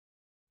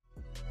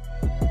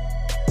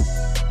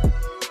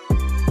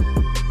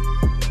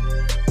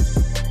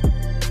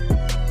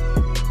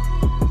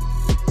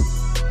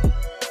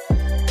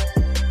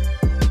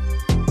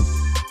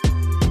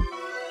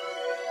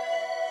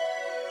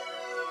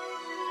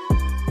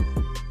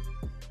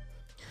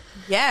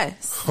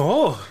Yes.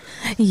 Oh.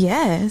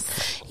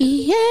 Yes.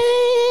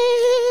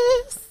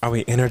 Yes. Are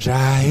we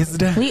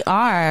energized? We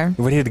are.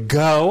 Ready to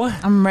go?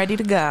 I'm ready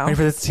to go. Ready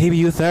for this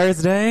TBU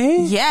Thursday?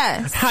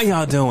 Yes. How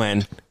y'all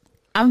doing?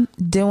 I'm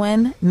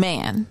doing,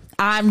 man.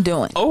 I'm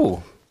doing.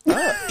 Oh.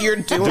 You're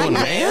doing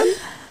man?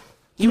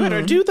 You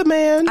better do the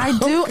man. I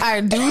do, man.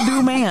 I do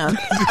the man.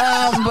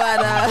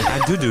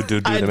 I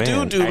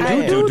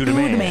do the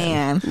man.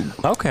 man.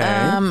 Okay.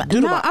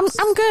 No,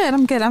 I'm good.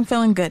 I'm good. I'm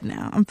feeling good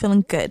now. I'm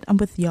feeling good. I'm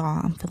with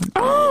y'all. I'm feeling good.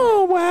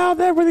 Oh, wow.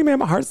 That really made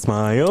my heart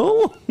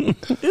smile.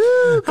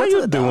 How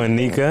you doing,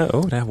 Nika?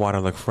 Oh, that water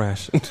look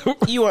fresh.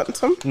 You want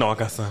some? No, I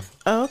got some.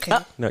 Oh, okay.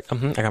 No,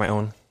 I got my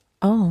own.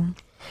 Oh.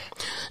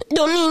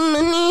 Don't need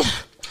money.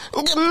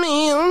 Get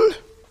me on.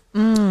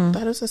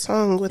 That is a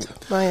song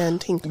with Maya and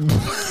Tink.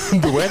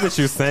 The way that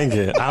you sang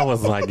it, I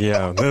was like,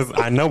 yo,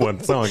 I know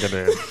what song it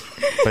is.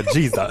 But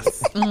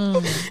Jesus.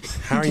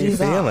 How are you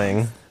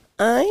feeling?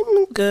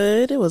 I'm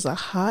good. It was a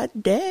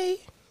hot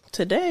day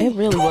today. It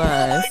really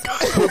was.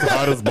 It was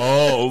hot as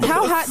balls.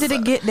 How hot did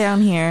it get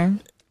down here?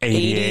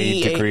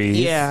 88 degrees.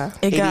 Yeah.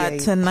 It got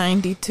to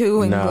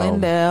 92 in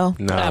Glendale.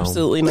 No.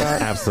 Absolutely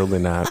not. Absolutely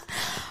not.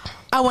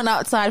 I went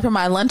outside for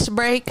my lunch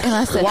break and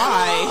I said,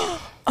 Why?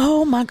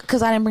 Oh my,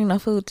 because I didn't bring no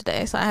food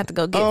today, so I had to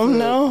go get food.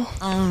 No.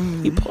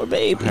 You poor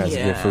baby. I had to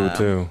get food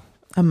too.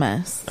 A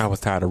mess. I was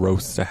tired of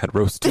roast. I had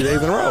roast 2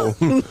 days in a row.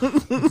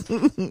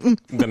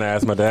 Then I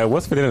asked my dad,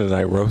 what's for dinner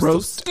tonight?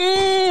 Roast.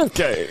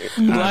 Okay.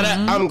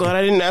 I'm glad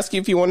I didn't ask you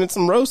if you wanted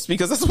some roast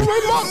because that's what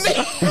my mom made.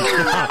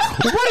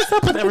 What is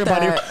up with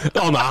everybody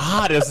on the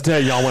hottest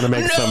day? Y'all want to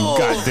make some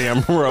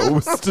goddamn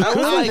roast? I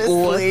was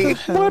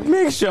like, What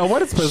makes y'all?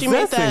 What is She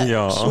made possessing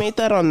y'all? She made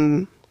that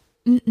on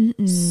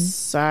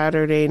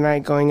Saturday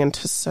night going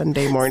into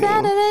Sunday morning.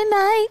 Saturday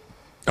night.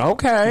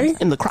 Okay.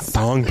 In the crock pot.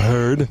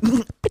 Songbird.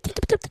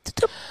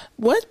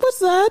 What was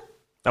that?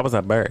 That was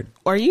a bird.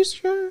 Are you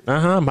sure?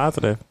 I'm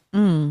positive.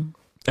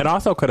 It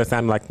also could have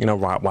sounded like,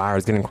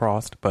 wires getting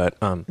crossed, but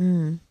bird.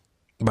 I'm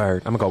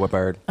gonna go with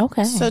bird.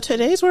 Okay. So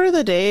today's word of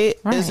the day is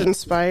Right.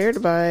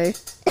 inspired by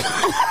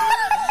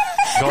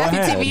Go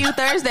ahead. TBU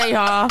Thursday,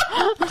 y'all.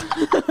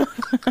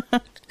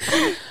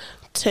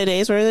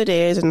 Today's word of the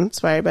day is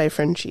inspired by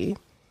Frenchie.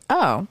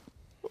 Oh.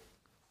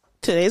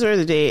 Today's word of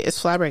the day is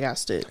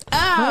flabbergasted.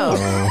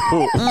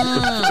 Oh.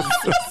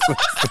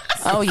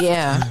 Oh,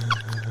 yeah.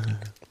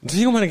 Do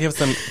you want to give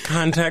some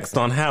context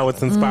on how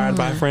it's inspired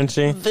by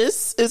Frenchie?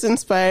 This is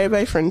inspired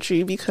by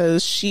Frenchie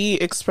because she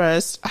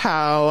expressed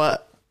how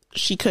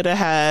she could have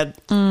had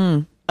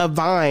a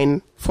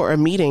vine for a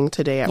meeting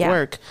today at Yeah.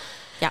 work.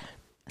 Yeah.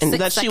 And 6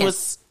 that seconds. she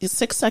was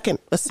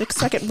a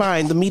 6-second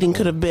vine the meeting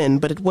could have been,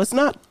 but it was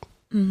not.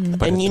 But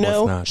And it was you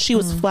know, not. she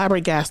was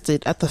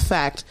flabbergasted at the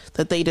fact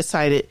that they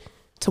decided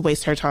to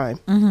waste her time.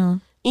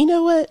 You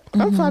know what?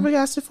 I'm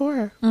flabbergasted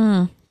for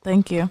her.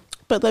 Thank you.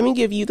 But let me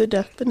give you the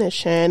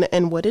definition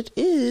and what it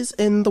is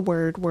in the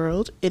word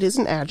world. It is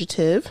an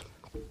adjective.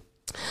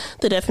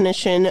 The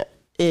definition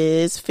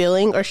is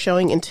feeling or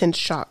showing intense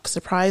shock,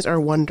 surprise,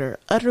 or wonder,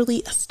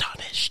 utterly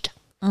astonished.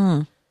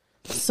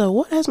 So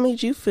what has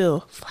made you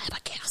feel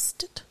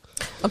flabbergasted?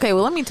 Okay,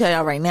 well, let me tell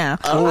y'all right now.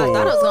 I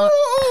thought it was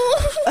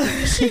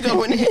going She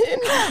going in.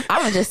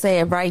 I'm going to just say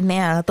it right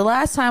now. The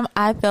last time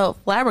I felt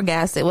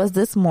flabbergasted was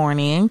this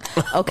morning.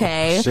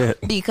 Okay. Shit.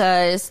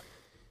 Because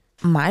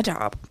my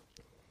job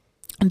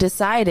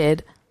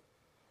decided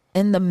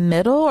in the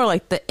middle or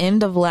like the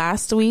end of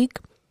last week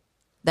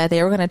that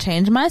they were going to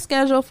change my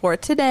schedule for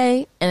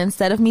today. And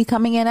instead of me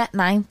coming in at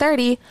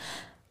 9:30,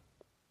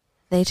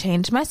 they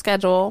changed my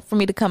schedule for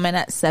me to come in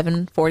at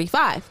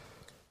 7:45.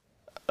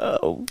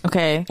 Oh,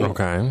 Okay.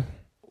 Okay.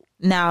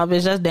 Now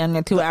it's just damn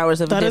near 2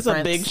 hours of that is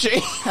difference. a big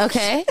change.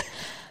 Okay.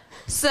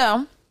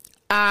 So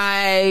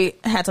I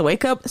had to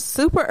wake up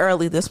super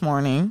early this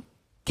morning.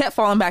 Kept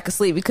falling back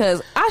asleep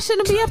because I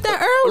shouldn't be up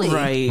that early.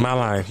 Right. My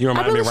life. You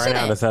remind really me right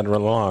now shouldn't. to set an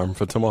alarm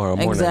for tomorrow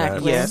morning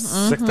Exactly. at Yes.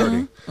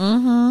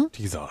 6:30.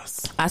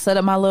 Jesus. I set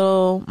up my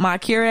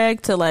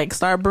Keurig to like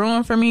start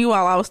brewing for me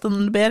while I was still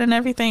in the bed and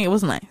everything. It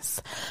was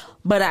nice.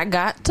 But I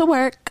got to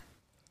work,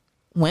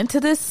 went to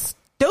this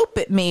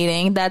stupid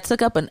meeting that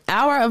took up an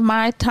hour of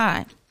my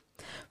time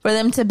for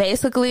them to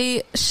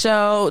basically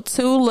show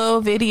 2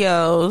 little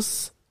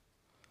videos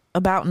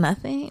about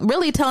nothing,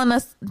 really telling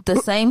us the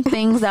same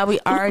things that we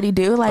already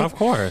do. Like, Of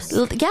course.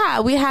 Yeah,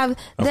 we have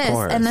this,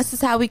 course. and this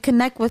is how we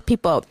connect with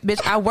people.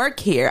 Bitch, I work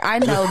here. I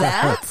know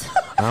that.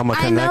 I'm a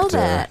I know connector.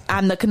 that.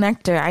 I'm the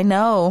connector. I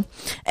know.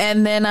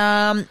 And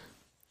then,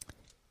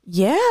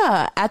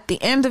 yeah, at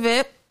the end of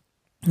it,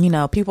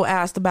 people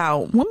asked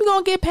about when we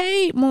gonna get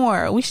paid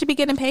more. We should be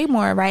getting paid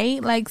more,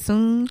 right? Like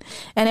soon.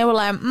 And they were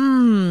like,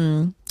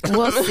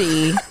 we'll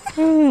see.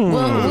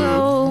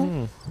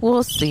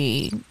 We'll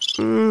see.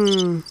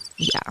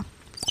 Yeah,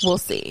 we'll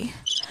see.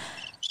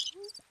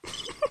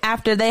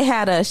 After they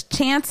had us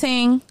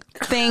chanting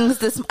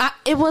things,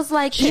 it was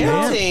like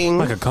Chanting.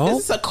 Like a cult?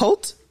 Is this a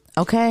cult?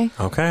 Okay,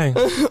 Okay.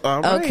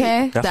 All right.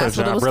 okay, That's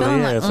what it a was job really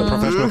feeling is. like. A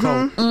professional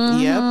cult.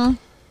 Yep.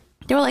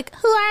 They were like,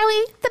 "Who are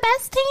we? The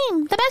best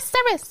team, the best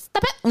service, the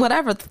best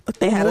whatever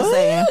they had to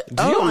say."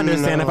 Do you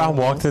understand if I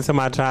walked into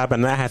my job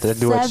and I had to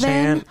do a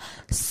chant?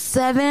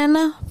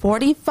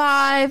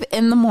 7:45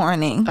 in the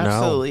morning.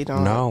 Absolutely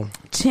don't. No,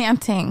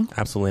 Chanting.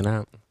 absolutely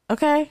not.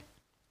 Okay.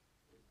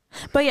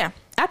 But yeah,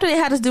 after they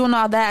had us doing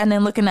all that and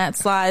then looking at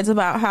slides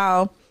about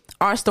how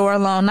our store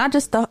alone, not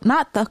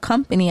the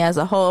company as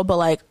a whole, but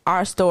like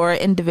our store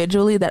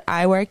individually that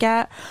I work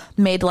at,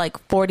 made like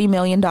 $40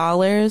 million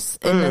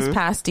in this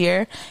past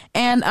year.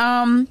 And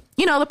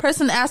the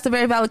person asked a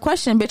very valid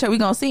question, bitch, are we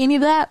gonna see any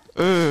of that?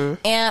 And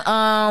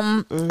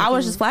I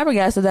was just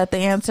flabbergasted that the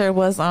answer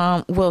was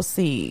we'll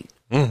see.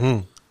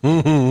 We'll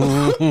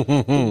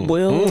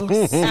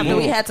see. After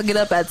we had to get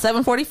up at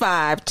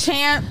 7:45,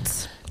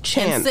 chant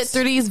and sit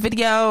through these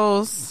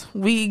videos,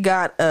 we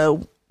got a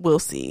we'll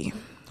see.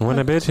 When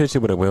a bitch hits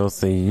you with a we'll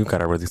see, you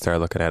gotta really start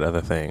looking at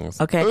other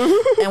things. Okay.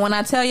 And when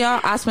I tell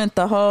y'all, I spent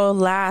the whole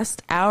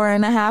last hour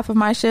and a half of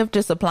my shift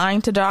just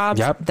applying to jobs.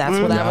 Yep. That's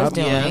what I was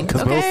doing.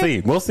 Because we'll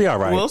see. We'll see, all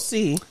right. We'll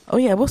see. Oh,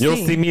 yeah, we'll see.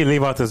 You'll see me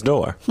leave out this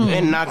door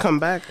And not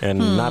come back. and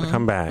not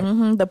come back.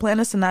 The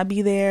plan is to not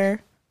be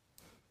there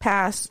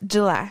past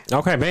July.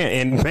 Okay, man.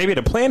 And maybe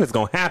the plan is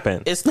going to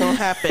happen. It's going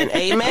to happen.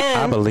 Amen.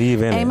 I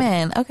believe in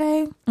Amen.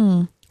 Okay.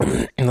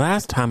 it.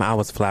 Last time I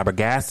was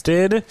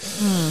flabbergasted.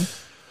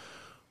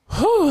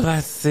 Whew,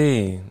 let's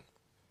see.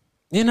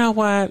 You know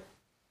what?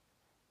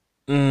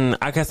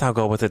 I guess I'll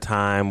go with the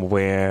time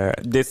where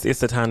this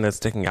is the time that's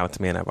sticking out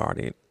to me, and I've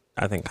already,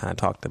 I think, kind of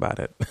talked about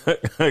it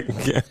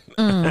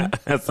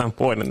at some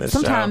point in this show.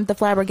 Sometimes the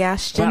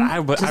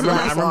flabbergastion. But I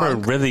remember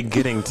really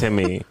getting to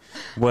me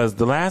was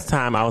the last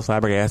time I was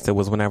flabbergasted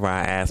was whenever I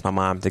asked my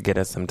mom to get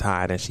us some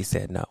Tide, and she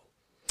said no.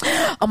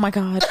 Oh my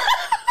God.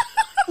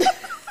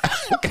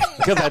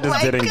 Because I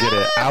just didn't get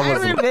it.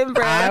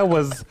 I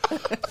was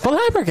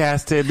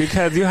flabbergasted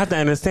because you have to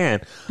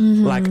understand,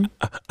 like,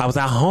 I was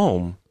at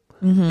home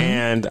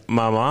and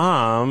my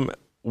mom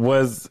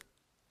was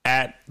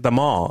at the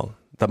mall.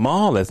 The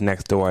mall is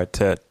next door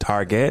to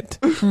Target.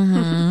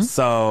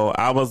 So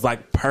I was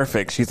like,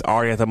 perfect. She's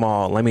already at the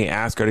mall. Let me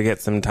ask her to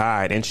get some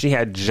Tide. And she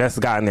had just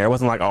gotten there. It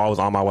wasn't like, I was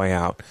on my way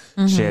out.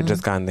 She had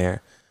just gotten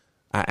there.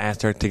 I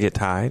asked her to get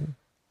Tide.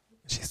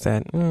 She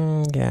said,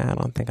 yeah, I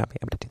don't think I'll be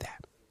able to do that.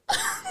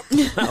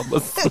 I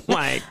was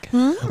like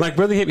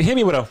really hit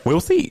me with a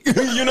we'll see.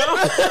 you know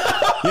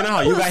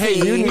how you got hit.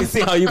 You see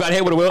how you got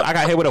hit with a will. I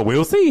got hit with a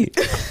we'll see,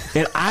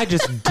 and I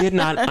just did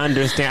not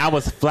understand. I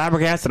was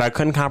flabbergasted. I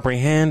couldn't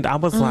comprehend. I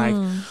was like,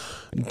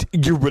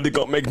 "You really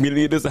gonna make me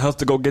leave this house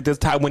to go get this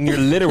Tide when you're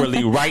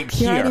literally right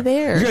here? You're already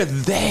there. You're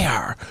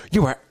there.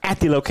 You are at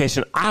the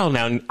location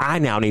I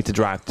now need to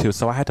drive to.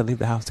 So I had to leave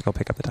the house to go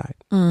pick up the Tide.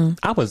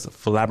 I was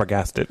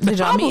flabbergasted. Did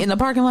y'all meet in the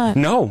parking lot?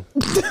 No.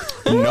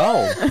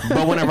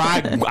 But whenever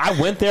I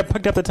went there,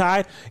 picked up the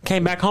Tide,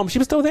 came back home, she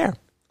was still there.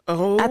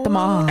 Oh. At the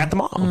mall. At the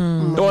mall.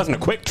 It wasn't a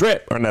quick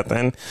trip or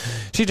nothing.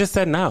 She just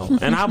said no.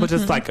 And I was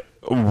just like,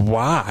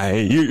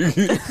 why?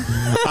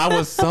 I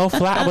was so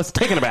I was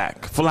taken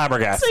aback.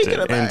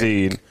 Flabbergasted.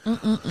 Indeed.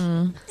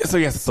 So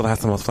yes, it's the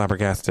last time I was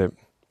flabbergasted.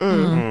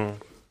 The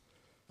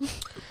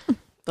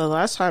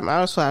last time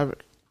I was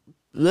flabbergasted.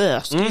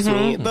 Excuse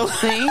me.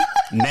 See?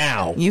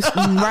 Now.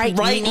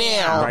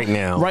 Right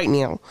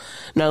now.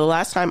 No, the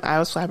last time I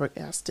was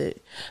flabbergasted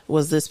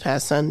was this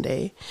past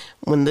Sunday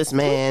when this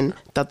man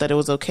thought that it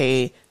was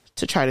okay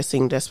to try to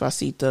sing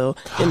Despacito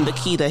in the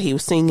key that he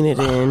was singing it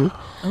in,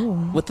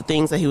 with the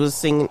things that he was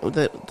singing,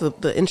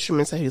 the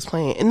instruments that he was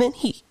playing, and then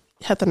he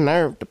had the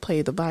nerve to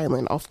play the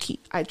violin off key.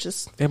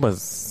 It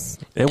was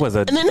and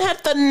then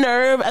had the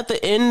nerve at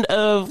the end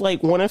of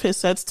like one of his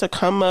sets to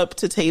come up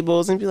to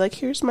tables and be like,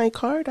 "Here's my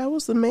card. I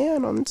was the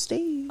man on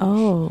stage."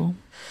 Oh,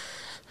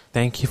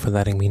 thank you for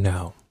letting me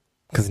know,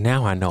 because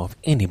now I know if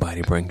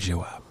anybody brings you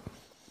up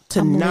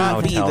to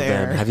not be tell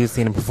there. them, have you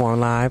seen him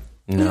perform live?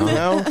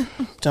 No,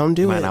 don't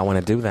do might it. not want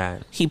to do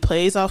that. He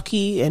plays off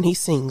key and he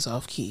sings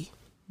off key.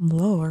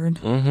 Lord.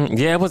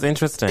 Yeah, it was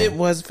interesting. It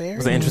was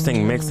an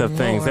interesting mix of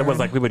things. It was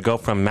like we would go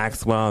from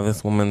Maxwell,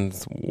 this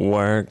woman's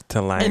work,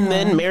 to like, and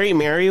then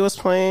Mary was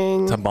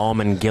playing to Balm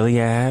and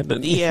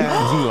Gilead.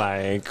 Yeah.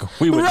 Like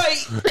we would,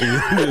 right.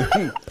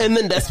 And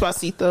then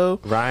Despacito.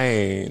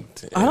 Right.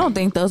 I don't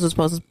think those were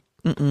supposed to.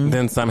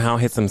 Then somehow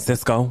hit some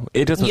Cisco.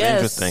 It just was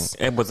Yes.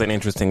 interesting. It was an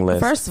interesting list.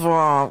 First of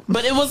all,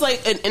 But it was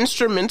like an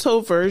instrumental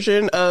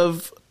version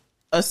of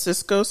a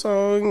Cisco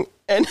song,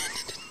 and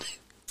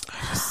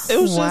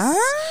it was what?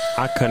 just,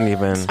 I couldn't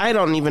even. I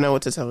don't even know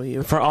what to tell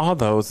you. For all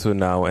those who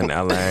know in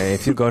LA,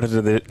 if you go to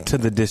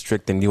the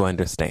district, then you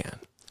understand.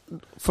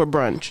 For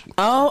brunch.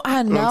 Oh,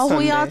 I know who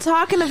Sunday. y'all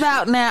talking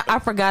about now. I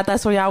forgot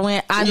that's where y'all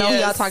went. I know who y'all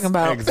Yes. talking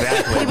about.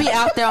 Exactly. He be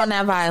out there on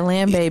that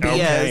violin, baby. Okay,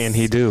 Yes. and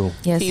he do.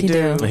 Yes, He he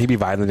do. do. He be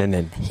violent and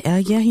then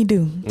Yeah, he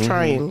do.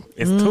 Trying.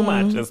 it's too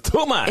much. It's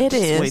too much. It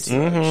Way is.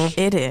 too much.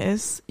 It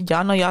is.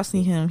 Y'all know y'all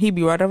see him. He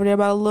be right over there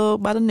by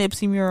the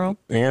Nipsey mural.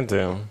 And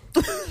do.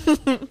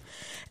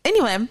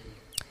 Anyway.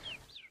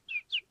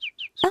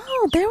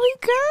 Oh, there we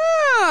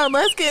go.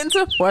 Let's get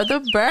into For the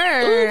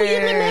Bird.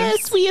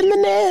 We in the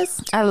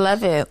nest. I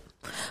love it.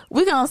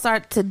 We're going to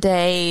start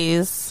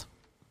today's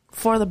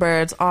For the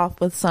Birds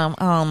off with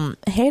some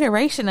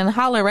hateration and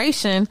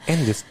holleration.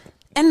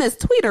 And this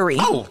tweetery.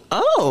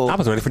 Oh. I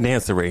was ready for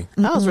dancery.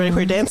 I was ready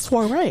for a dance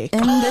soiree.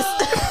 And this...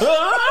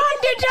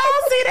 Did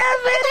y'all see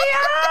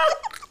that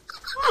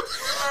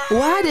video?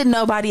 Why did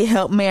nobody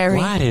help Mary?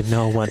 Why did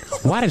no one?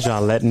 Why did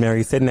y'all let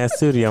Mary sit in that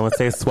studio and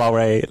say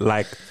soiree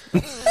like...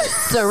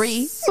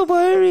 Sorry.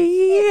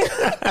 Soiree.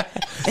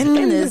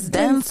 In this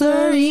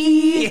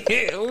dancery.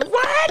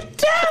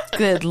 What?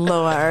 Good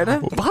Lord.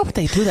 Why would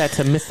they do that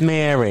to Miss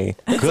Mary?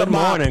 Good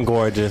morning,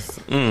 gorgeous.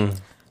 Y'all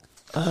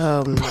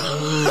don't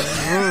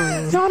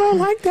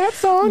like that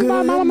song?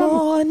 Good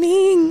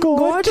morning,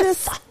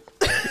 gorgeous.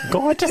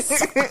 Gorgeous.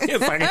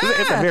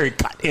 It's a very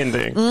cut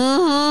ending.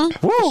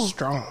 Mm-hmm. Woo.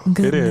 Strong.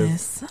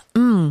 Goodness. It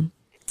is.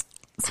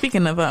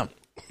 Speaking of,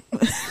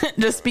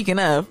 just speaking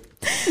of,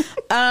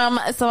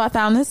 so I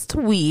found this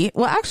tweet.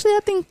 Well, actually,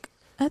 I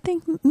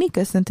think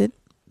Mika sent it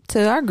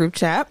to our group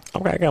chat.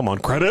 Okay, I got one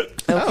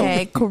credit.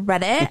 Okay,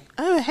 credit.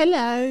 Oh,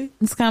 hello.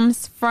 This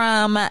comes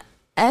from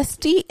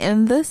Esty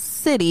in the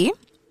City.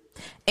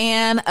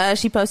 And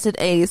she posted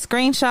a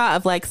screenshot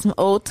of like some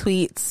old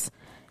tweets.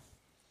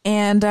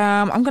 And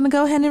I'm going to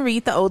go ahead and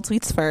read the old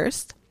tweets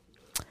first.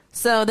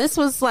 So this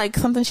was like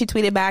something she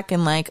tweeted back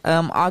in like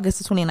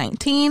August of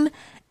 2019.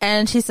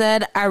 And she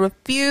said, I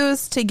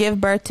refuse to give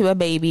birth to a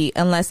baby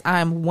unless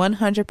I'm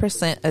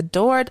 100%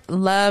 adored,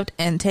 loved,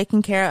 and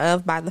taken care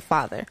of by the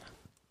father.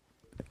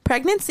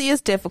 Pregnancy is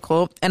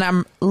difficult, and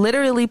I'm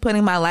literally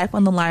putting my life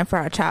on the line for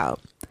our child.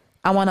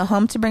 I want a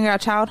home to bring our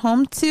child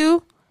home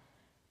to.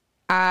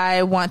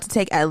 I want to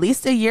take at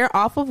least a year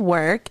off of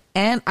work,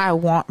 and I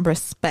want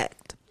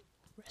respect.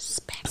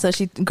 So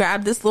she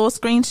grabbed this little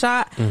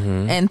screenshot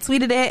and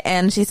tweeted it,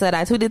 and she said,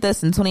 I tweeted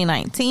this in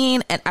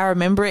 2019, and I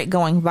remember it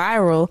going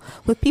viral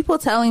with people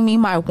telling me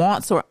my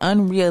wants were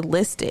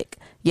unrealistic.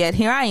 Yet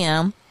here I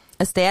am,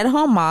 a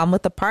stay-at-home mom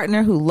with a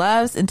partner who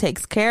loves and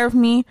takes care of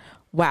me.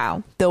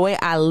 Wow, the way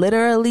I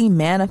literally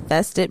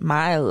manifested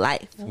my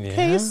life.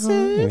 Okay,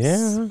 sis.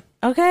 Yeah.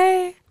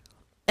 Okay.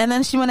 And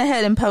then she went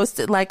ahead and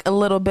posted like a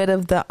little bit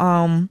of the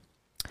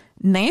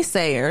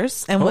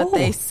naysayers and what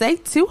they say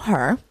to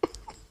her.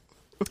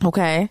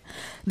 Okay.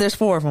 There's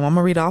 4 of them. I'm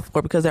going to read all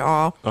 4 because they're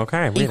all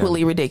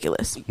equally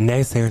ridiculous.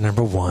 Naysayer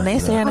number 1.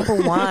 Naysayer number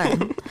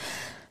 1.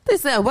 They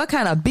said, what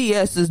kind of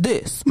BS is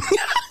this?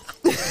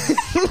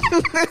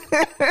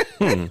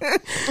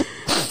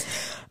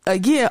 A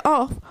year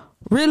off?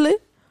 Really?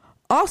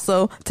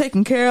 Also,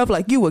 taken care of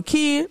like you a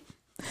kid?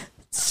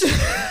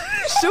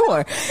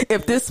 Sure,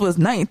 if this was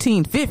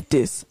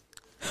 1950s.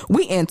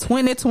 We in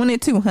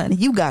 2022, honey.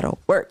 You gotta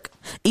work.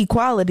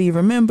 Equality,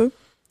 remember?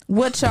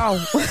 What y'all...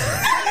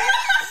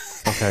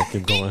 Okay,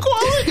 keep going.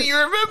 Equality,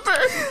 remember?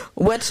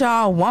 What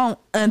y'all want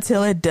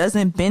until it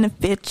doesn't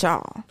benefit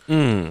y'all.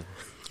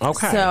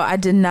 Okay. So I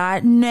did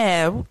not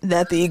know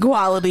that the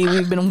equality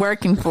we've been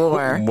working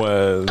for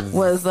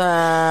was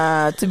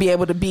to be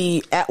able to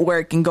be at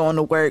work and going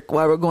to work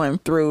while we're going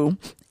through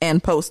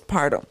and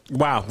postpartum.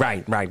 Wow,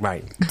 right.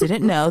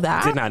 Didn't know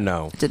that. Did not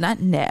know. Did not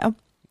know.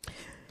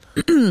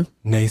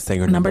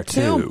 Naysayer number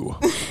 2.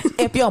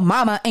 If your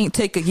mama ain't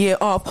take a year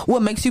off,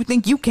 what makes you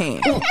think you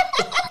can? How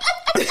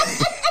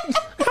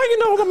you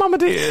know what my mama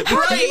did?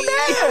 How do you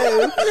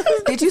know?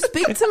 Did you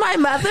speak to my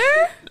mother?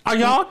 Are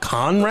y'all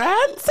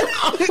Conrads?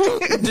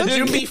 Did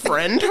you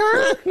befriend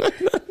her?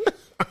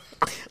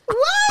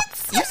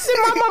 What? You sent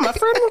my mom a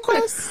friend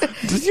request?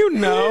 Did you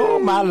know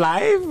my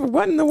life?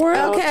 What in the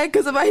world? Okay,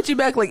 because if I hit you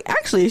back, like,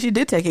 actually, she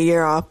did take a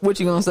year off. What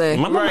you gonna say?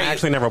 My mama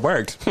actually never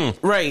worked.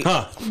 Right.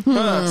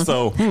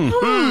 So,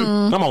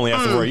 I'm only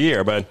asking for a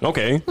year, but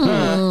okay.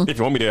 If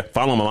you want me to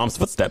follow my mom's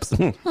footsteps.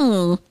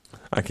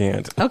 I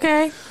can't.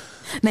 Okay.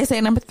 They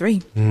say number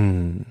 3.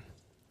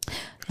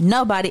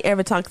 Nobody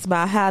ever talks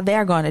about how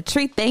they're going to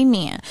treat their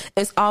men.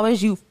 It's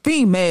always you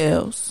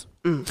females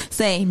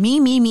saying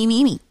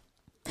me.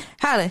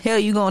 How the hell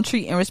you going to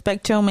treat and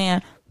respect your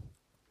man?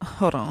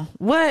 Hold on.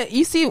 What?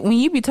 You see, when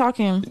you be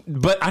talking...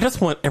 But I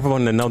just want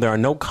everyone to know there are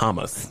no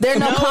commas. There are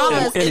no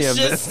commas. It's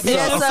just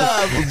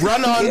a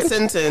run-on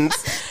sentence.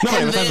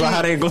 Nobody ever talks about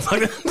how they go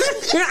like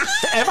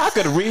If I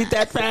could read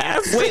that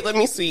fast. Wait, let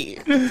me see.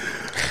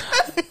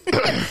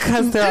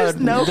 Because there's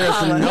no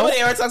commas. Nobody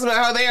ever talks about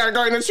how they are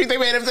going to treat their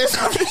man if they're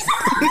something.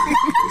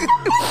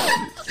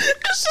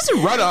 It's just a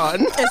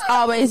run-on. It's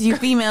always you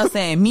females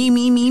saying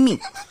me.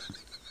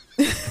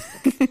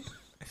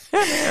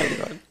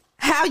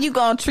 How you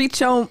going to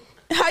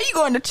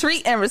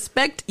treat and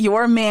respect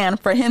your man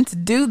for him to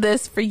do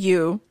this for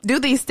you, do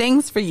these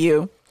things for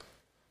you?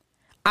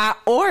 I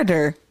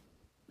order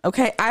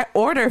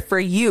for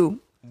you.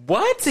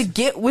 What? To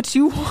get what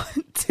you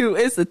want to.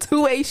 It's a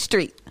 2-way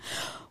street.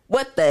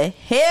 What the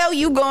hell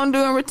you gonna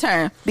do in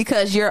return?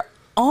 Because you're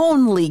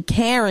only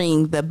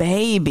carrying the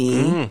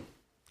baby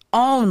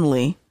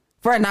only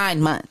for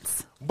 9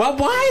 months. But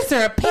why is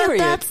there a period?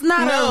 But that's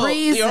not a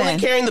reason. You're only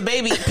carrying the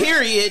baby,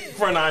 period.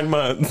 For 9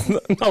 months.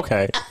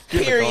 Okay.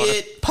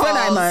 Period. Pause. For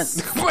 9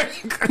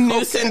 months.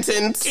 New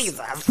sentence.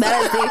 Jesus.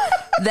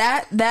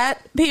 That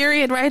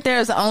period right there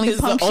is the only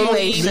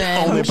punctuation.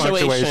 Only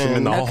punctuation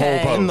in the whole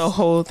post. In the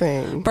whole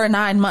thing. For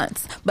 9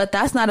 months. But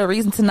that's not a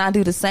reason to not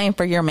do the same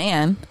for your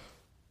man.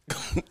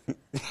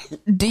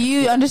 Do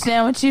you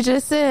understand what you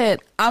just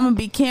said? I'm going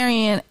to be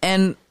carrying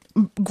and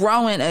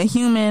growing a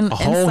human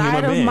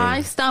inside of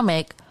my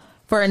stomach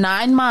for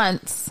 9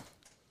 months,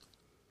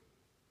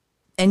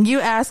 and you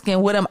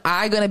asking what am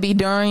I going to be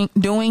doing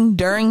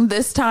during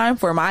this time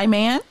for my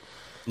man?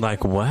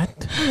 Like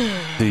what?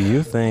 Do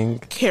you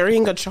think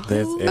carrying a child?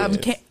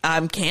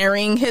 I'm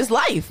carrying his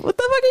life. What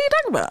the fuck are you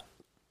talking about?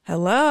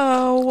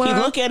 Hello. He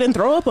look at it and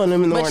throw up on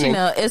him in the morning.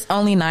 But it's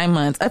only 9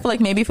 months. I feel like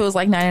maybe if it was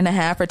like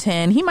 9.5 or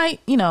 10, he might,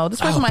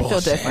 this person might feel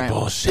different.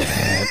 Bullshit.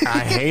 I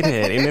hate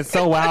it, and it's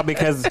so wild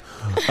because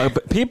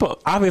people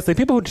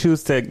who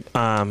choose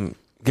to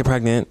get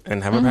pregnant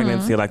and have a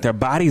pregnancy, like their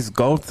bodies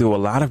go through a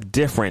lot of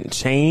different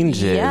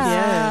changes.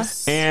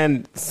 Yes.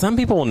 And some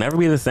people will never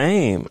be the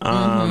same.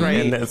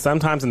 Right. And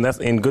sometimes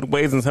in good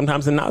ways and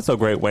sometimes in not so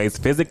great ways.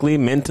 Physically,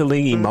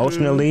 mentally,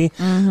 emotionally.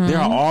 There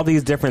are all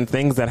these different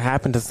things that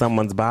happen to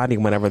someone's body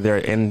whenever they're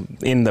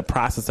in the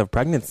process of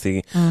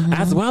pregnancy,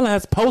 as well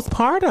as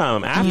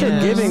postpartum after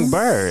giving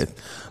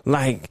birth.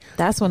 Like,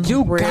 that's when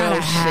you real gotta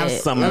have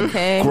shit, some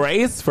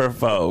grace for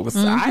folks.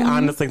 I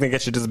honestly think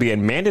it should just be a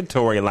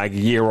mandatory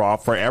year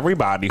off for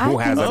everybody who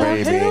has a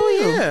baby.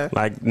 Yeah.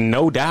 Like,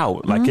 no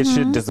doubt. Like, it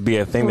should just be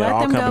a thing that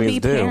all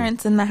companies do. Let them go be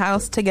parents in the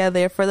house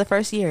together for the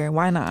first year.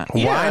 Why not?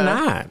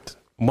 Yeah.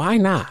 Why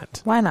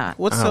not?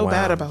 What's so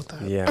bad about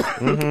that? Yeah.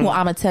 Well,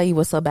 I'm gonna tell you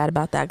what's so bad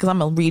about that because I'm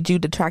gonna read you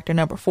detractor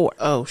number 4.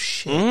 Oh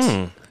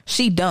shit.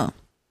 She dumb.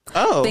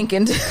 Oh.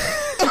 Thinking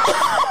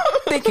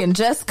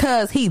just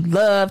cause he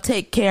love,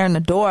 take care, and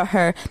adore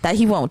her that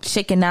he won't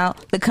chicken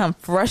out, become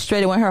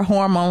frustrated when her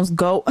hormones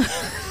go.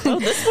 Oh,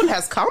 this one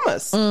has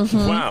commas.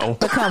 Wow.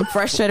 Become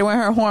frustrated when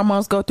her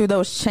hormones go through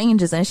those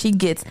changes, and she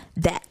gets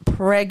that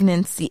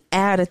pregnancy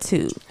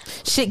attitude.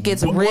 Shit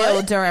gets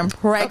real during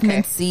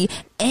pregnancy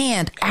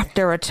and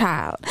after a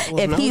child.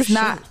 If he's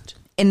not,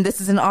 and this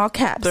is in all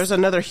caps, there's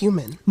another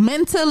human,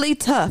 mentally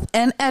tough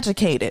and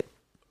educated.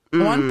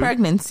 On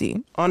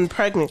pregnancy,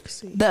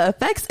 the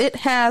effects it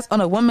has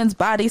on a woman's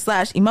body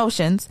 /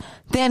 emotions,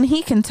 then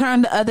he can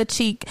turn the other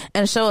cheek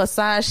and show a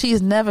side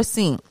she's never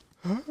seen.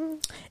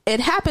 It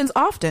happens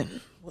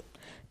often.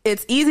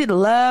 It's easy to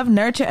love,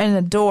 nurture, and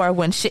adore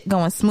when shit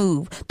going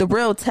smooth. The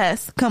real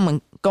test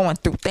going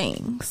through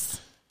things.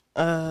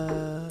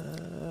 I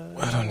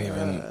don't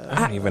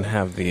even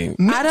have the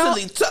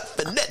mentally tough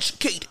and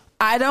educated.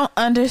 I don't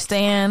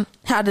understand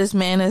how this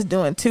man is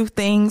doing 2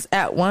 things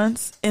at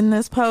once in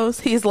this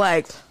post. He's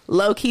like,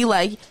 low key,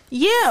 like,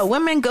 yeah,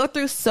 women go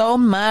through so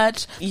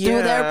much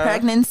through their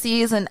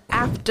pregnancies and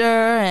after,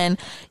 and,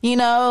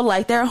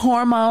 like their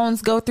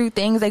hormones go through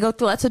things. They go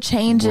through lots of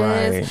changes.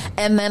 Right.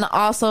 And then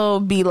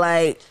also be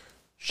like,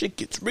 shit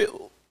gets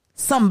real.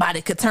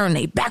 Somebody could turn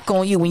their back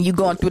on you when you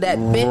going through that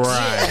bitch.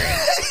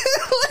 Right.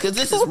 Because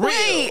this is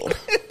real.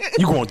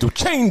 You going through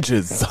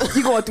changes.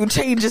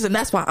 And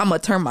that's why I'm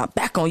going to turn my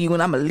back on you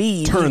and I'm going to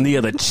leave. Turn the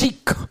other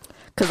cheek.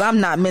 Because I'm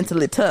not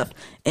mentally tough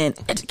and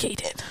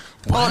educated.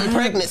 On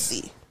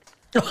pregnancy.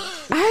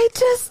 I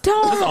just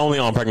don't. It's only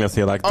on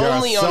pregnancy. Like, there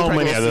are so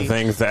many other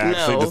things to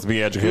actually just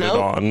be educated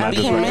on. Not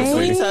just pregnancy.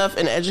 Mentally tough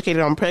and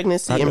educated on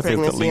pregnancy and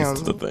pregnancy. The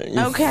least of the things.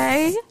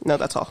 Okay. No,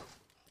 that's all.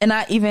 And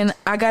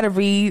I got to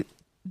read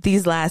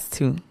these last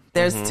 2.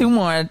 There's 2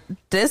 more.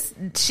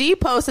 She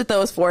posted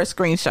those 4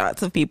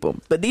 screenshots of people,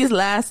 but these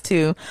last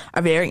 2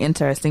 are very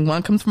interesting.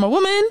 One comes from a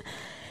woman,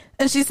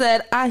 and she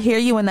said, I hear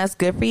you and that's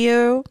good for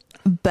you,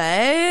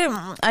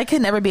 but I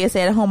could never be a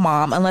stay-at-home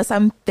mom unless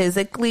I'm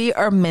physically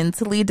or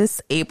mentally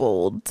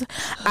disabled.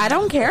 I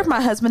don't care if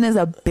my husband is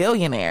a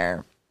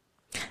billionaire.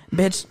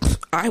 Bitch,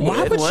 I would.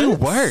 Why would you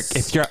work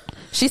if you're...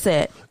 She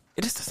said...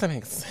 It just doesn't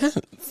make sense.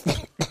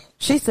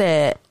 She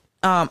said,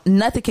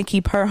 nothing can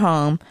keep her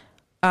home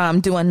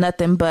doing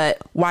nothing but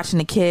watching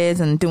the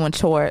kids and doing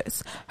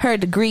chores. Her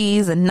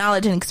degrees and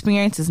knowledge and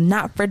experience is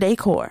not for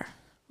decor.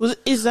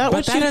 Is that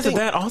what you think?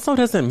 That also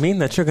doesn't mean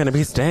that you're going to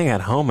be staying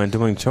at home and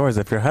doing chores.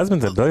 If your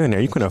husband's a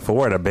billionaire, you can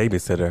afford a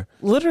babysitter.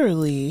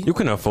 Literally. You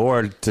can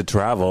afford to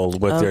travel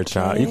with your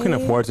child. You can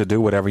afford to do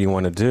whatever you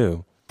want to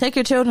do. Take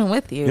your children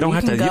with you. You don't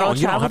have to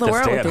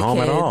stay at home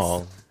at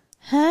all.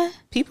 Huh?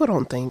 People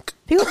don't think.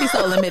 People be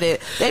so limited.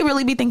 They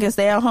really be thinking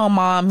stay at home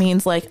mom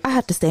means like, I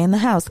have to stay in the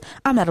house.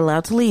 I'm not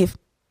allowed to leave.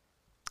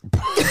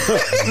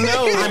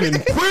 No, I'm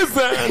in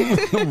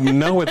prison.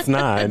 No, it's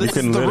not. You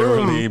can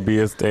literally be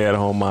a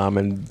stay-at-home mom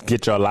and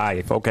get your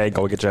life. Okay,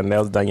 go get your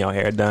nails done, your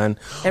hair done.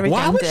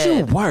 Why would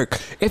you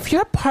work if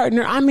your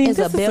partner? I mean, this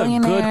is a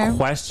good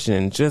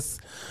question.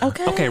 Just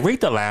okay.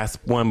 Read the last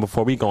one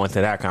before we go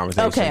into that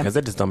conversation because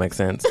it just don't make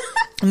sense.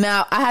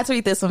 Now, I had to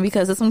read this one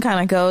because this one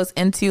kind of goes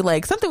into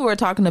like something we were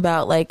talking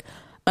about like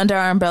under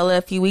our umbrella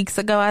a few weeks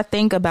ago. I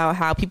think about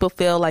how people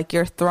feel like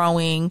you're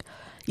throwing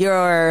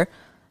your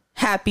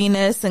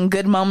happiness and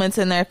good moments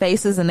in their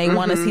faces, and they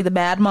want to see the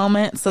bad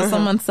moments. So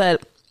someone said,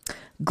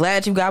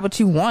 glad you got what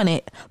you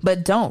wanted,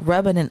 but don't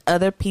rub it in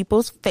other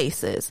people's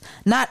faces.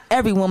 Not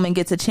every woman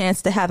gets a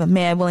chance to have a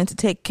man willing to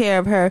take care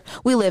of her.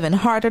 We live in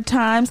harder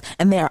times,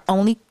 and they are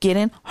only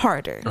getting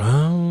harder.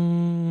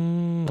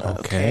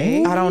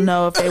 Okay. I don't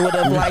know if they would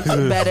have liked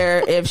it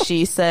better if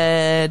she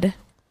said,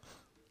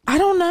 I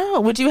don't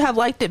know. Would you have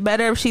liked it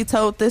better if she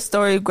told this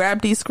story,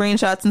 grabbed these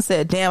screenshots, and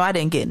said, damn, I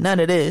didn't get none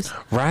of this?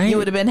 Right. You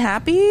would have been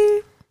happy?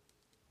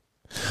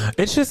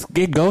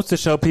 It goes to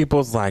show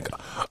people's like,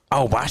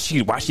 oh, why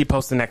she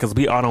posting that? Because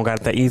we all don't got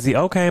it that easy.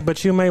 Okay,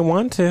 but you may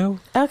want to.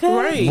 Okay.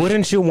 Right.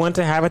 Wouldn't you want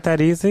to have it that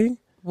easy?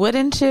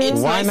 Wouldn't you? It's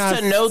Why nice not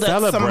to know that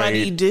celebrate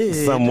somebody did.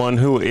 someone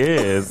who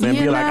is and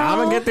You be like, know? I'm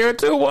gonna get there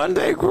too one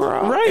day,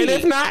 girl. Right. And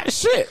if not,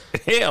 shit,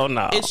 hell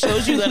no. It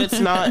shows you that it's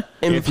not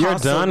impossible. If you're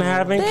done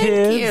having Thank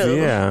kids, you.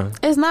 yeah.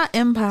 It's not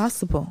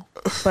impossible.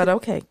 But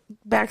okay,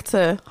 back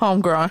to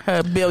homegirl,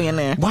 her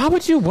billionaire. Why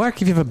would you work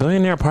if you have a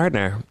billionaire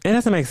partner? It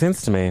doesn't make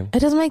sense to me. It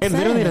doesn't make sense. It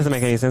literally doesn't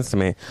make any sense to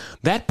me.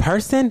 That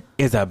person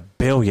is a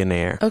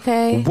billionaire.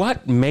 Okay. Why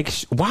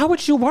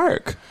would you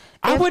work?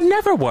 I would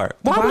never work.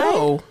 Why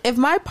would Why? If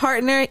my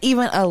partner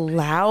even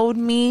allowed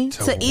me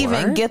to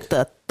even work? get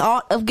the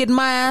thought of getting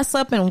my ass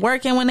up and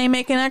working when they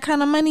making that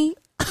kind of money,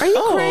 are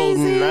you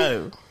crazy?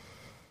 No.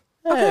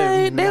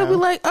 Okay, Oh, they'll no. be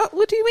like, "Oh,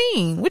 what do you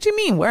mean? What you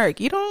mean work?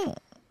 You don't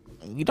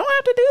have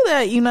to do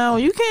that. You know,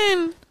 you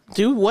can.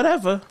 Do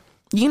whatever.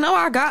 You know,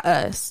 I got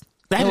us.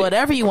 That And is-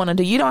 whatever you want to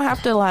do, you don't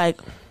have to like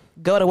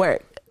go to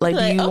work. Like,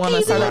 do Like, you okay, want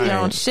to start up your then.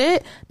 own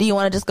shit? Do you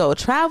want to just go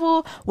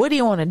travel? What do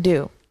you want to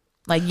do?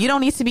 Like, you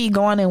don't need to be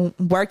going and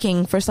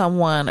working for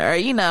someone or,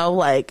 you know,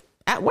 like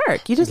at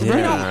work. You just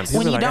really don't, People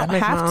when you like, I don't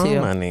make my have own to.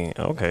 money.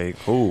 Okay,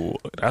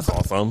 cool. That's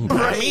awesome.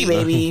 For me,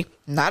 baby.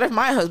 Not if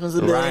my husband's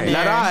a billionaire.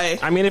 Not I.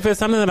 I mean, if it's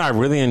something that I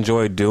really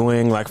enjoy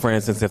doing, like for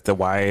instance, if the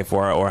wife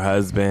or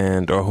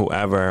husband or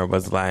whoever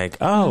was like,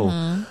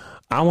 oh,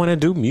 I want to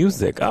do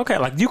music. Okay,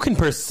 like you can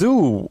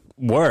pursue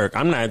work.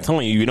 I'm not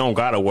telling you don't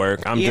gotta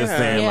work. I'm just Yeah.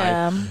 saying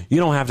Yeah. like you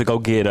don't have to go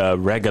get a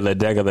regular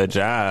job.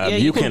 Yeah,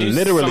 you you can can do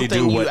literally do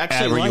something you whatever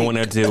actually you like. want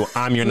to do.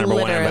 I'm your number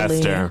one Literally.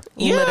 investor.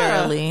 Yeah.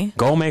 Literally.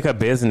 Go make a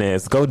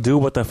business. Go do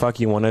what the fuck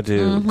you want to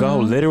do. Go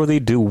literally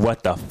do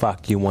what the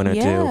fuck you want to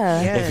Yeah. do.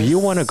 Yes. If you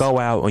want to go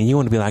out and you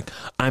want to be like,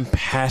 I'm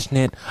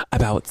passionate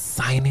about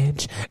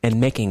signage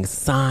and making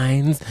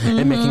signs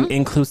and making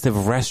inclusive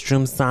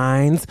restroom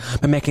signs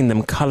and making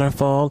them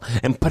colorful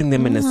and putting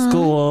them in the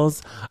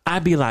schools,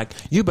 I'd be like,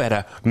 you better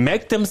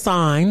make them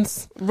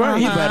signs.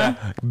 Right. You better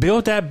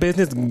build that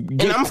business.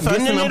 Get, I'm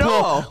funding it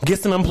all.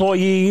 Get some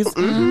employees.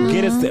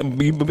 Get us. I'm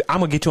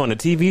gonna get you on the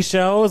TV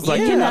shows.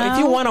 Like you know, if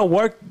you want to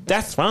work,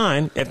 that's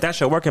fine. If that's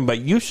your working,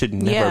 but you should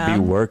never Yeah. be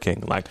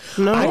working. Like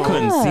No. I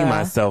couldn't see Yeah.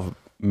 myself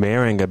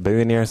marrying a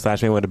billionaire /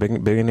 being with a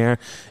billionaire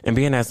and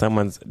being at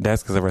someone's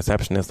desk as a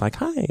receptionist. Like,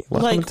 hi,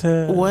 welcome Like,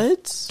 to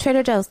what?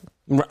 Trader Joe's.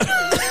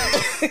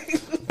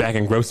 back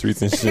in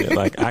groceries and shit.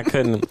 Like I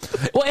couldn't.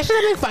 Well, it's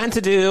something fun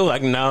to do.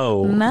 Like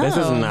no, No. this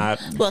is not.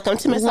 Welcome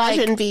to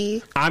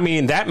Misogyny. I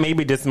mean, that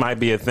maybe just might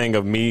be a thing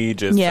of me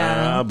just,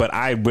 Yeah. but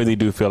I really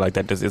do feel like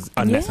that just is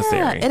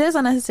unnecessary. Yeah, it is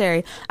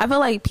unnecessary. I feel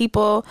like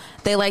people,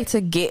 they like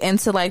to get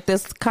into like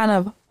this kind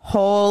of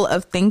hole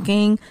of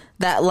thinking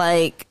that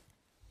like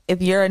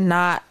if you're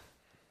not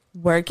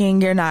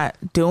working, you're not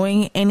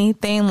doing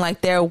anything.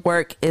 Like their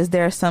work is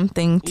there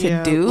something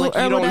to do like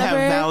or you don't whatever.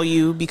 have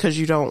value because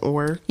you don't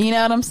work. You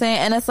know what I'm saying?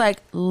 And it's like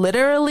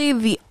literally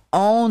the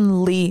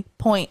only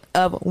point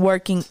of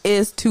working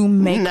is to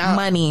make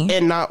money.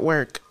 and not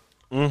work.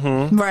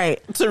 Right.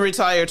 To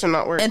retire to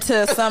not work. And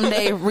to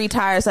someday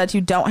retire so that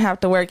you don't have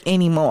to work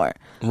anymore.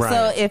 Right.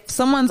 So if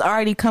someone's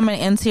already coming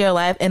into your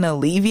life and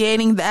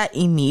alleviating that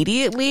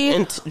immediately,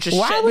 And just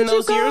why shedding would you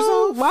those years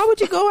off? Why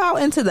would you go out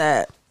into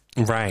that?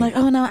 Right. Like,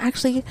 oh no,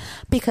 actually,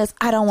 because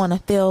I don't want to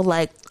feel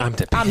like I'm I'm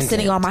dependent.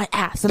 sitting on my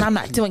ass and I'm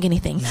not doing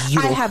anything.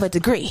 I have a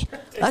degree.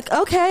 Like,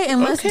 okay, and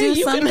let's okay, do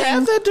you something. can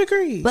have that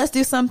degree. Let's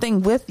do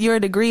something with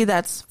your degree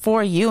that's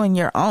for you and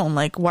your own.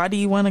 Like, why do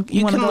you want to?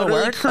 You want to can go to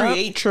literally work?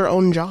 create your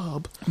own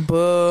job.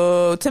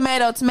 Boo!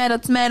 Tomato, tomato,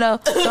 tomato.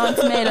 Throwing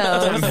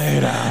tomatoes.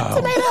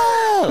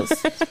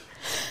 Tomatoes.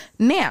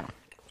 Now,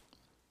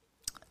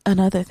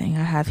 another thing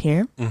I have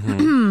here.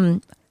 You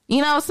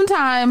know,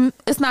 sometimes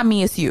it's not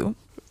me, it's you.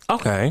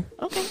 Okay.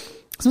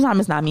 Sometimes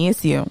it's not me,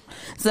 it's you.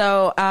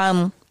 So,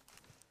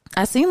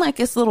 I seen like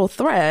this little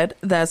thread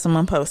that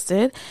someone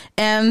posted,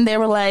 and they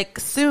were like,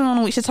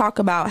 soon we should talk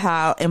about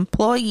how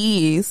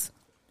employees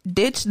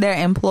ditch their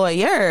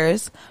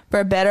employers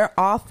for better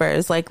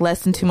offers, like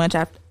less than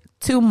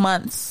 2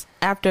 months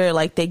after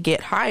like they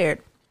get hired.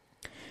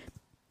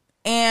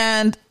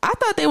 And I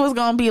thought they was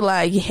gonna be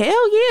like,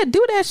 hell yeah,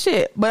 do that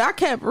shit. But I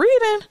kept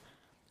reading,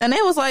 and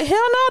they was like, hell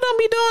no, don't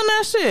be doing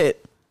that shit.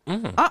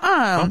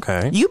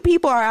 Okay. You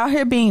people are out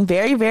here being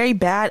very, very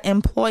bad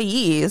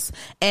employees.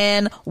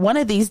 And one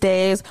of these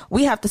days,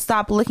 we have to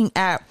stop looking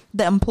at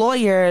the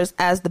employers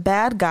as the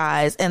bad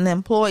guys and the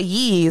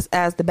employees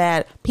as the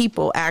bad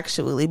people,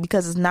 actually,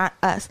 because it's not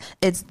us,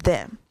 it's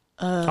them.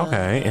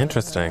 Okay.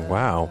 Interesting.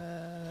 Wow.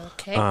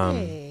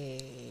 Okay.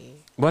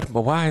 But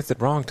why is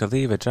it wrong to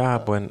leave a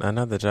job when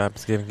another job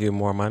is giving you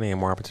more money and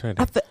more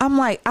opportunity? I'm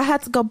like, I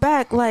had to go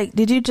back. Like,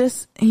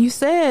 you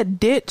said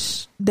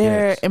ditch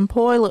their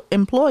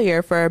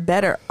employer for a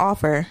better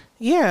offer.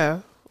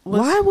 Yeah.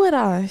 Why would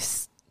I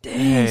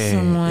stay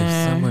somewhere?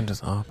 If someone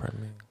just offered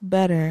me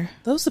better.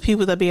 Those are the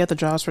people that be at the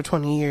jobs for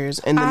 20 years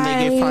and then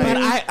they get fired.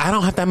 But I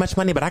don't have that much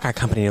money, but I got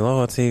company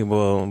loyalty.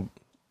 Well,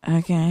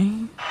 okay.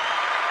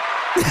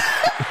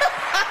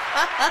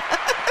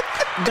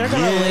 They're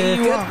going to lay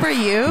you off. Good for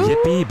you.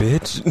 Yippee,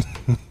 bitch.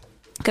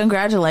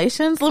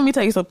 Congratulations. Let me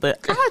tell you something.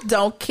 I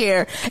don't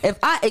care if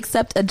I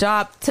accept a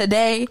job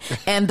today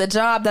and the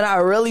job that I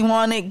really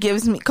wanted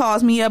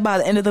calls me up by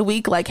the end of the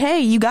week like, hey,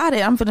 you got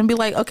it. I'm going to be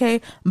like,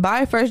 okay,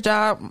 bye, first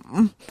job.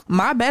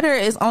 My better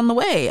is on the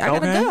way. I got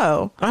to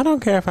go. I don't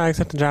care if I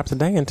accept a job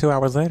today and 2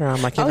 hours later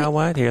I'm like, you know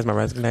what? Here's my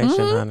resignation,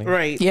 honey.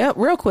 Right. Yep,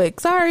 real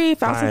quick. Sorry,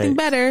 found something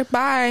better.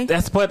 Bye.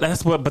 That's what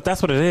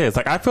it is.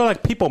 Like, I feel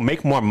like people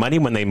make more money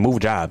when they move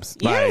jobs.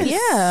 Like,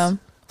 yeah.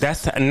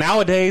 That's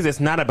nowadays it's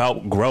not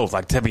about growth,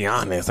 like, to be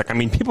honest. Like, I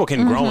mean, people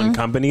can grow in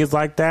companies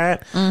like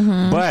that,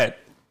 but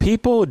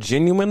people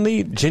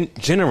generally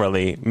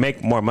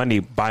make more money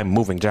by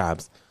moving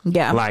jobs.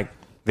 Yeah. Like,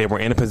 they were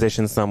in a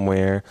position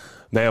somewhere,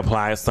 they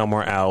applied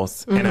somewhere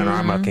else, and then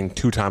are making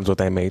 2 times what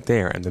they made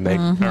there. And then they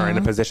are in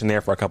a position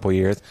there for a couple of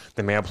years.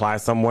 They may apply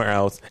somewhere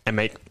else and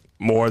make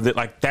more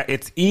like that.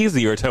 It's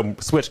easier to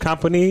switch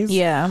companies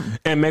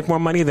and make more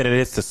money than it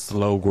is to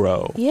slow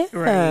grow.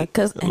 Yeah,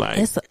 because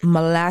it's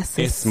molasses.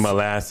 It's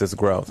molasses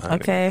growth, honey.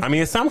 Okay. I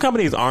mean, some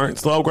companies aren't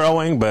slow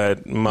growing,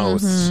 but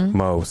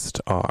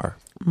most are.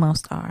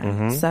 Most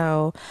are.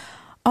 So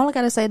all I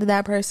gotta say to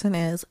that person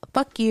is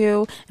fuck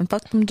you and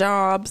fuck them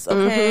jobs.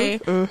 Okay.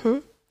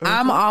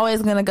 I'm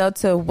always gonna go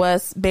to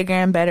what's bigger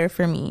and better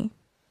for me.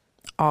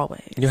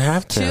 Always. You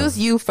have to choose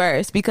you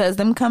first, because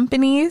them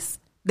companies,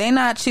 they're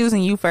not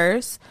choosing you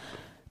first.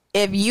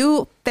 If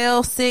you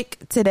fell sick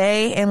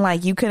today and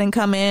like you couldn't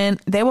come in,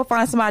 they will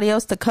find somebody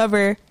else to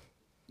cover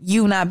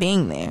you not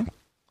being there.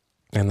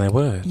 And they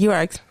would. You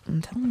are,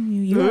 I'm telling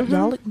you,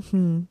 y'all,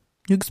 you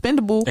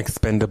expendable.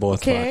 Expendable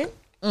as fuck.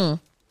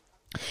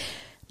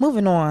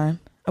 Moving on.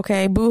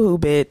 Okay, boo-hoo,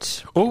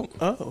 bitch. Oh.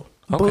 Okay.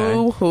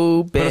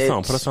 Boo-hoo,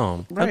 bitch. Put us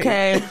on. Right.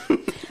 Okay.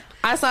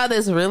 I saw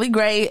this really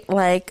great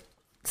like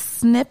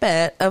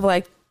snippet of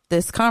like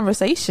this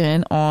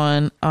conversation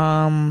on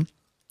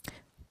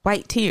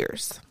white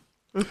tears.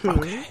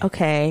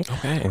 Okay.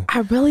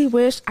 I really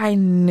wish I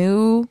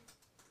knew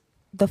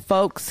the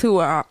folks who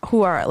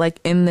are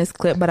like in this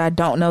clip, but I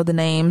don't know the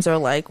names or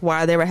like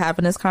why they were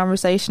having this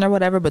conversation or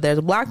whatever. But there's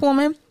a black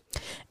woman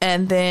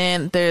and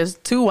then there's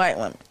 2 white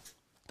women.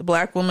 The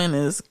black woman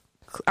is,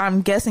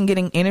 I'm guessing,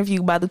 getting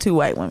interviewed by the 2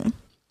 white women.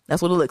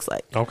 That's what it looks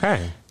like.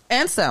 Okay.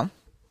 And so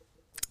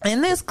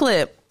in this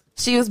clip,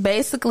 she was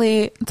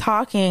basically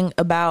talking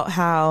about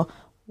how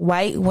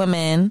white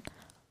women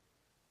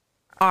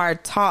are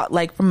taught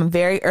like from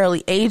very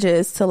early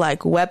ages to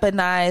like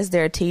weaponize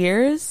their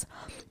tears,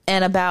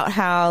 and about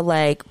how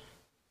like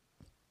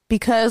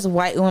because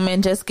white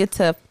women just get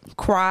to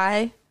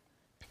cry,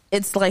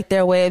 it's like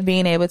their way of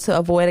being able to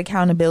avoid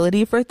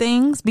accountability for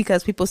things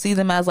because people see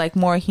them as like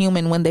more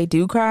human when they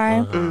do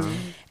cry.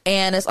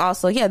 And it's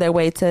also, their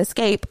way to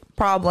escape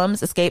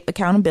problems, escape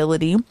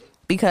accountability.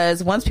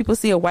 Because once people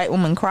see a white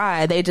woman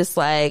cry, they just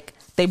like,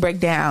 they break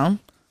down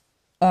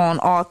on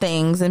all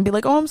things and be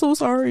like, oh, I'm so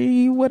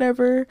sorry,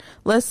 whatever.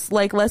 Let's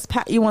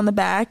pat you on the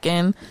back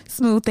and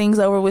smooth things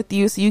over with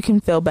you so you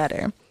can feel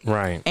better.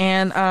 Right.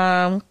 And,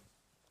 I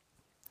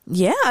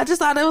just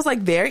thought it was like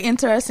very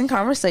interesting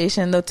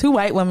conversation. The 2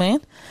 white women,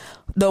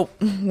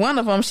 one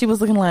of them, she was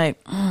looking like,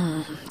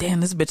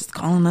 damn, this bitch is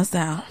calling us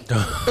out.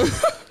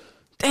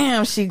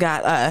 Damn, she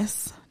got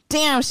us.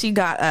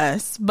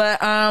 But,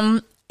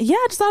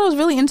 I just thought it was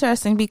really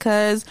interesting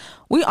because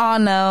we all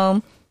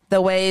know the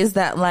ways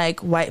that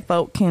like white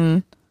folk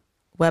can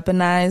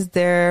weaponize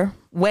their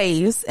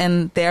ways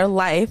and their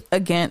life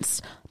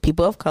against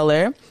people of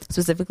color,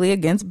 specifically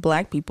against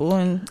black people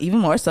and even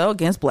more so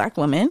against black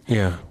women.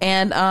 Yeah.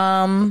 And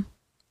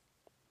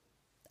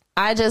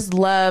I just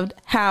loved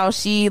how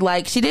she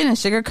didn't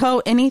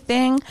sugarcoat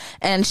anything,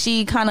 and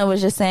she kind of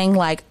was just saying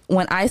like,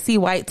 when I see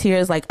white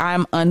tears, like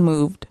I'm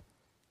unmoved.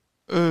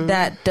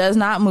 That does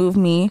not move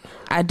me.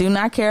 I do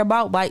not care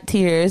about white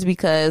tears,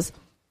 because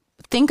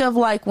think of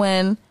like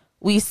when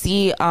we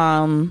see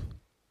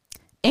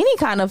any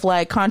kind of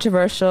like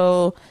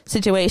controversial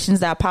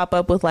situations that pop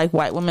up with like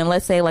white women.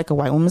 Let's say like a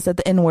white woman said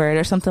the N-word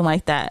or something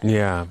like that.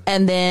 Yeah.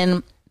 And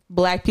then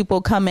black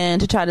people come in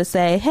to try to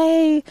say,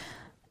 hey,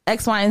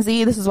 X, Y, and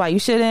Z, this is why you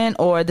shouldn't,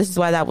 or this is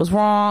why that was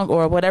wrong,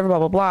 or whatever, blah,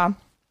 blah, blah.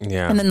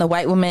 Yeah. And then the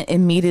white women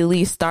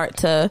immediately start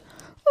to,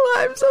 oh,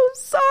 I'm so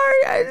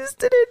sorry. I just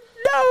didn't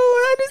know.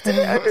 I just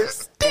didn't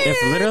understand.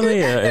 It's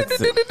literally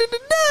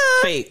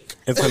fake.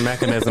 It's a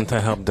mechanism to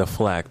help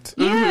deflect.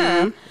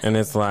 Yeah. And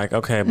it's like,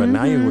 okay, but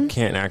now you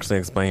can't actually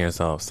explain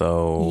yourself.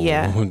 So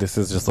this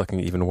is just looking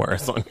even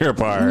worse on your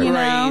part. You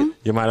know?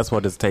 You might as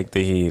well just take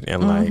the heat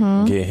and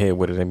like get hit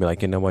with it and be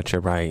like, you know what,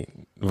 you're right.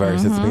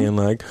 versus being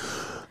like,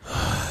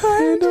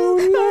 I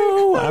don't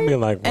know. I'd be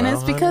like, well, and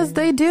it's because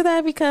they do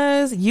that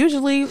because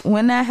usually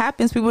when that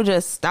happens, people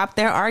just stop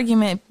their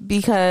argument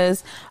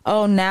because,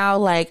 oh, now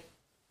like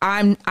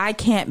I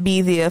can't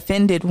be the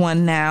offended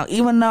one now,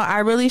 even though I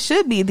really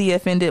should be the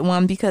offended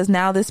one because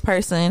now this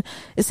person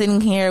is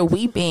sitting here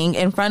weeping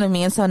in front of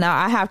me. And so now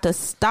I have to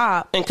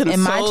stop in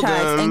my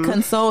tracks and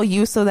console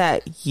you so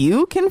that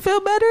you can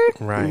feel better.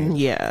 Right.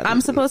 Yeah.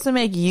 I'm supposed to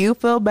make you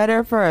feel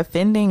better for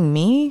offending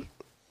me.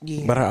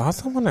 Yeah. But I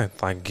also want to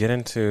like get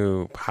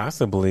into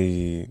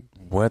possibly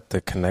what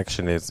the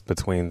connection is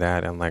between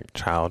that and like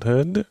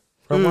childhood.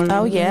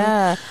 Oh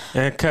yeah,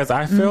 because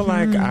I feel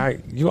like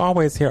you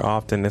always hear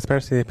often,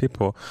 especially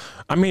people.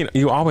 I mean,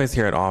 you always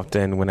hear it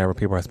often whenever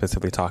people are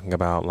specifically talking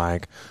about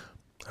like,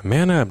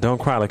 man up,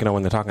 don't cry. Like, you know,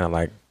 when they're talking about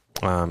like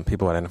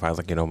people identify as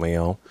like, you know,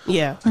 male.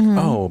 Yeah.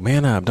 Oh,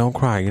 man up, don't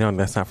cry. You know,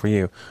 that's not for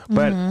you.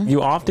 But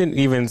you often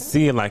even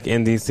see like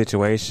in these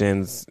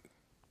situations,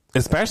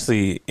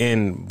 especially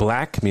in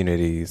Black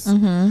communities.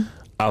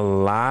 A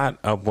lot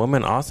of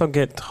women also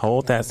get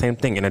told that same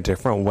thing in a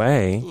different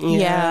way.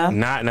 Yeah.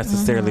 Not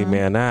necessarily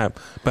man up,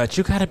 but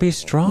you got to be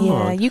strong.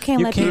 Yeah, you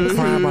can't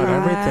cry about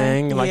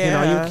everything. Like, you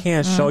know, you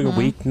can't show your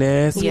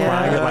weakness. Yeah.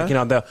 Cry. Like, you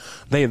know,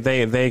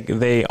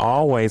 they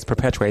always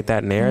perpetuate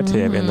that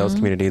narrative in those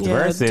communities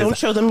versus don't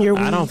show them your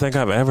weak. I don't think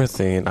I've ever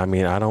seen, I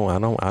mean,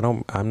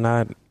 I'm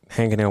not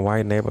hanging in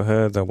white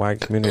neighborhoods or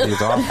white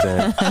communities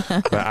often,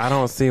 but I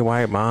don't see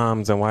white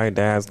moms and white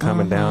dads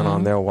coming down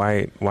on their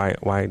white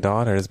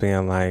daughters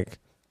being like,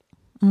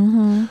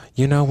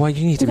 you know what,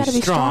 you need to be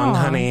strong,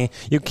 honey.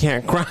 You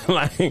can't cry.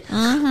 Like,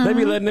 they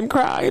be letting them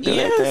cry. Do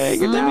their thing.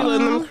 They be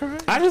letting them cry.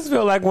 I just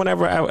feel like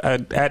whenever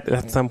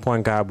at some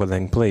point, God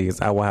willing, please,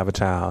 I will have a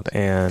child,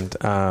 and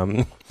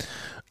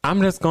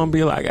I'm just going to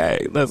be like,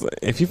 hey, listen,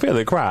 if you feel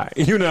it, cry.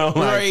 You know,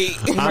 like,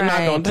 I'm not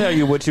going to tell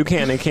you what you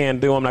can and can't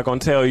do. I'm not going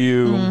to tell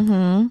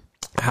you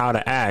how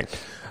to act.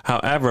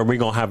 However, we're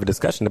going to have a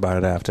discussion about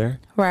it after.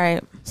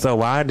 Right. So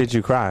why did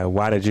you cry?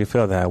 Why did you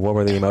feel that? What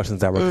were the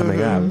emotions that were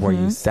coming up? Were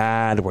you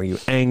sad? Were you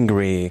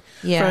angry?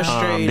 Yeah.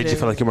 Frustrated. Did you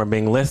feel like you were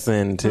being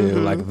listened to?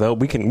 Like, though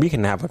we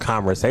can have a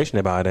conversation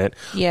about it.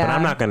 Yeah. But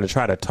I'm not going to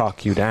try to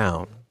talk you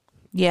down.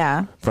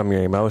 Yeah. From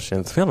your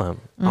emotions. Feel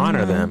them.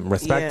 Honor them.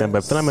 Respect them.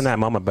 But feel them in that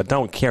moment. But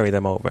don't carry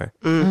them over.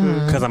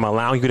 Because I'm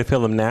allowing you to feel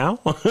them now.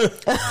 I'm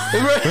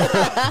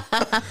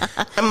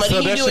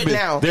letting you do it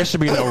now. There should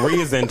be no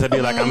reason to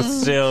be like, I'm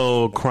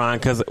still crying.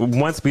 Because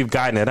once we've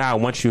gotten it out,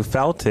 once you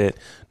felt it,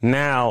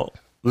 now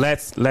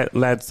let's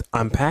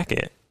unpack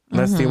it.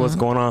 Let's see what's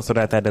going on so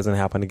that doesn't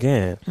happen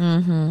again.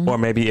 Or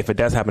maybe if it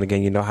does happen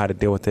again, you know how to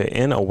deal with it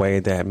in a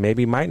way that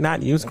maybe might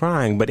not use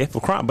crying. But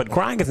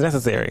crying is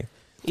necessary.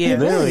 Yeah,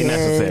 literally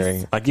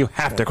necessary. Like, you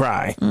have to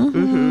cry.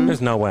 There's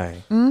no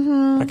way.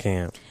 I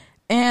can't.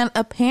 And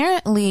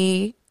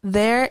apparently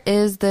there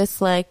is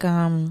this like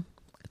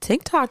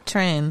TikTok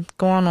trend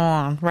going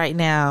on right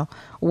now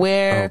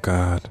where Oh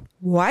God.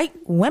 white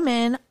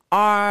women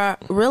are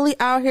really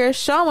out here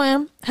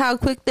showing how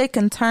quick they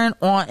can turn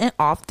on and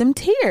off them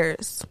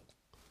tears.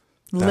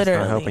 That's Literally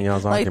not helping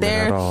y'all's like argument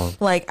at all.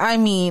 Like, I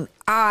mean,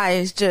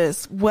 eyes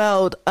just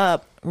welled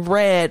up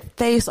red,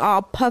 face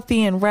all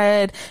puffy and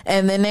red,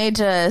 and then they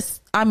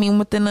just, I mean,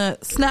 within a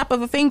snap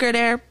of a finger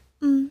there,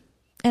 and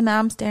now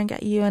I'm staring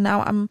at you, and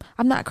now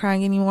I'm not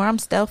crying anymore. I'm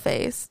still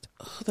faced.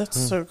 Oh, that's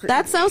so crazy.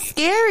 That's so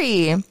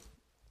scary.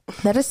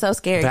 That is so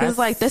scary because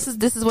like this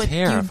is what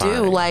terrifying.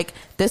 you do. Like,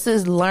 this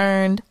is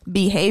learned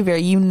behavior.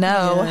 You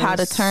know how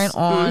to turn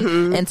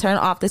on and turn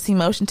off this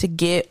emotion to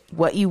get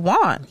what you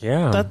want.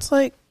 Yeah. That's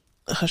like,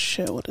 oh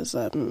shit, what is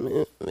that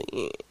movie?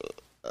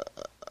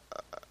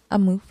 A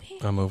movie?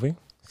 A movie?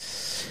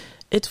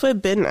 It's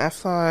with Ben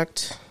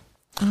Affleck.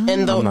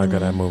 And I'm not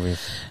good at movies.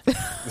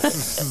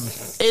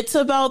 It's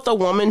about the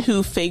woman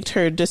who faked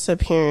her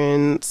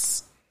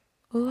disappearance.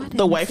 Ooh,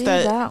 The wife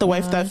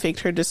that faked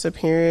her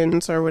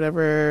disappearance or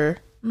whatever.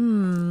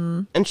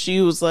 And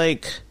she was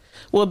like,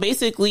 well,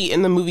 basically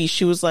in the movie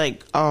she was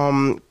like,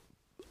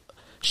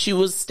 she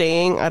was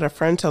staying at a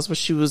friend's house, but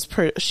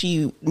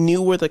she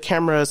knew where the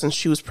camera is, and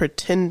she was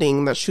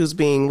pretending that she was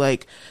being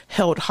like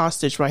held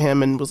hostage by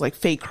him, and was like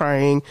fake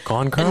crying.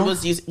 Gone Girl? And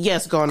was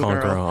Gone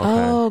Girl. Okay.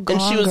 Oh, And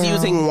she was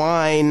using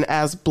wine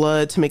as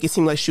blood to make it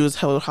seem like she was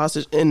held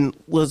hostage, and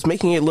was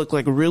making it look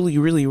like really,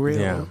 really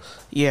real.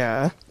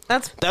 Yeah.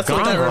 That's Gone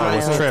what that Girl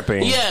reminds was me.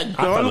 tripping. Yeah,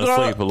 I fell Gone Girl.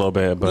 asleep a little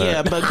bit, but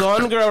Yeah, but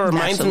Gone Girl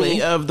reminds me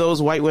Naturally. of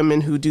those white women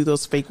who do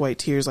those fake white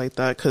tears like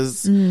that,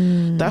 because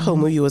that whole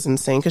movie was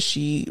insane because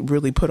she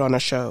really put on a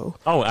show.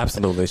 oh,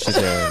 absolutely, she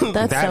did.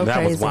 That's that so was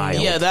crazy.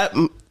 wild. Yeah, that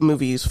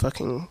movie is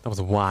fucking... That was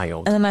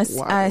wild. And then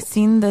Wow. I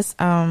seen this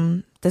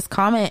this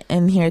comment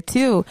in here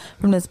too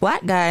from this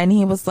black guy, and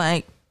he was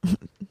like,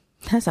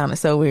 that sounded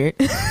so weird.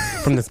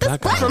 From this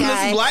black guy. From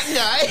guy. this black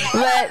guy.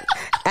 But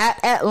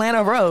at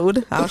Atlanta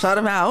Road, I'll shout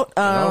him out.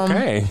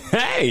 Okay.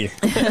 Hey.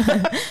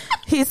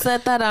 He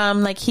said that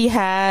like he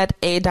had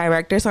a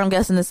director, so I'm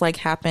guessing this like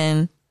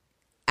happened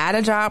at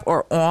a job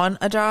or on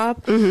a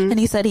job. And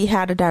he said he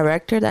had a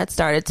director that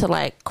started to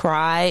like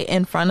cry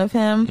in front of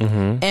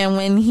him. And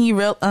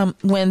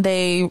when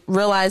they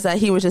realized that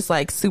he was just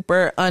like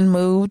super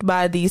unmoved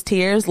by these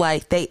tears,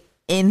 like they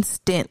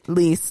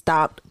instantly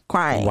stopped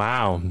crying.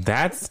 Wow,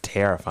 that's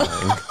terrifying.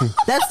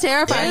 That's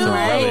terrifying,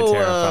 right? Really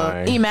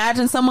terrifying.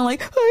 Imagine someone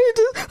like,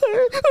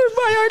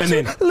 why aren't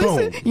you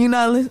listen? Boom. You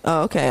not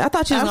oh, okay. I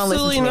thought you was gonna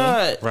listen to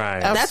not. me. Right.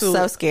 That's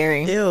so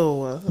scary.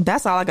 Ew.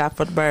 That's all I got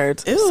for the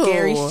birds. Ew.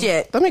 Scary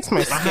shit. That makes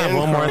my skin I have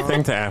one more crawl.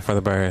 thing to add for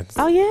the birds.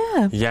 Oh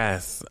yeah.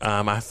 Yes,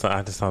 I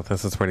just thought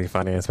this was pretty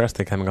funny,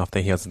 especially coming off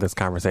the heels of this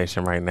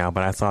conversation right now.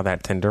 But I saw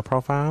that Tinder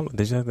profile.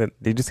 Did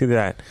you see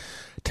that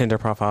Tinder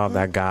profile of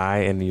that guy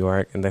in New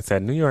York? And they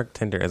said New York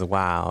Tinder is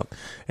wild,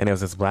 and it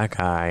was this black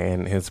guy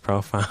in his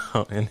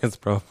profile.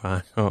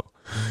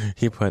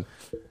 He put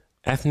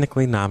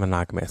ethnically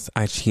non-monogamous.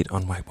 I cheat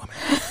on white women.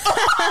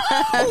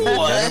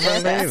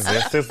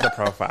 This is the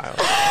profile.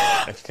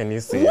 Can you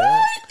see it? In the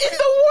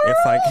world?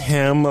 It's like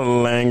him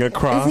laying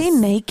across. Is he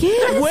naked?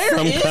 Where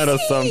some is kind of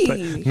he?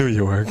 something. New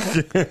York.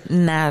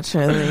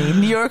 Naturally,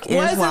 New York is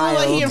Why is it wild.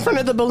 like he in front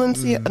of the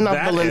Balenciaga? Not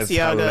That is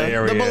Balenciaga. The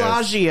hilarious.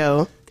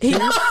 Bellagio. He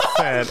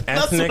said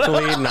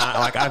ethnically not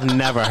like I've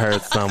never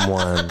heard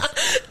someone.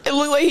 It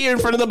looked like he in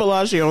front of the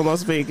Bellagio in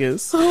Las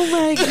Vegas. Oh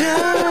my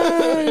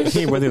god.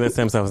 He really lists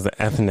himself as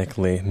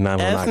ethnically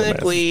non-monogamous.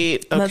 Ethnically,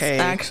 okay. That's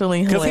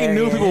actually Because hilarious.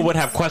 he knew people would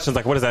have questions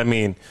like, what does that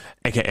mean?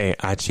 AKA,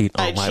 I cheat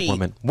on I white cheat.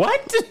 women.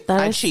 What? That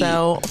I is cheat.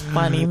 so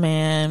funny,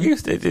 man. You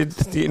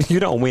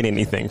don't win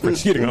anything for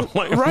cheating on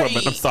white Right.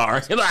 women. I'm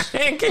sorry.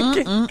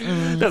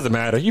 Doesn't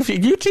matter. You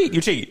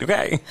cheat,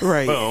 okay?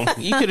 Right. Boom.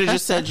 You could have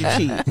just said you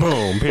cheat.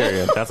 Boom,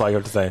 period. That's all you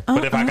have to say.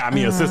 But if I got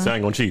me a sister, I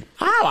ain't gonna cheat.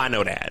 How I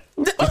know that?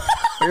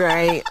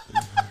 Right.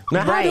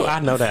 Now, how do Right. I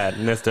know that,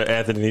 Mr.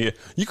 Anthony?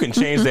 You can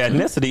change the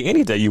ethnicity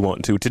any day you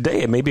want to.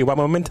 Today, it may be a white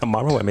woman.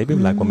 Tomorrow, it may be a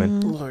black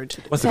woman. Lord.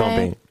 What's it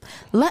going to be?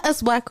 Let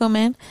us black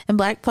women and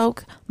black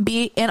folk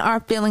be in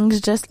our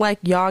feelings just like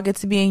y'all get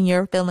to be in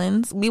your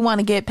feelings. We want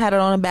to get patted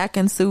on the back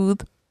and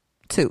soothed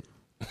too.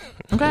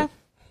 Okay?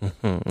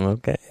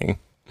 Okay.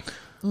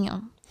 Yeah.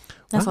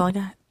 That's all I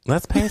got.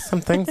 Let's pay some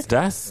things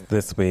dust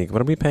this week.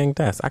 What are we paying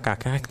dust? I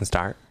can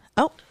start.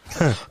 Oh.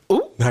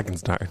 I can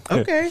start.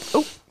 Okay.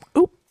 Ooh.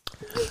 Ooh.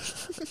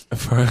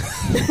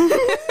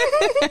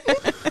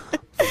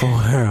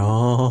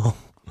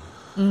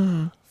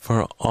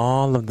 For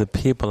all of the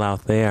people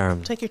out there,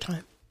 Take your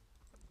time.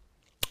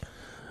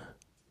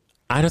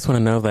 I just want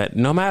to know that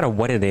no matter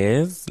what it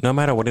is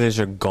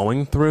you're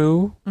going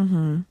through,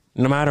 no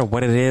matter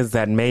what it is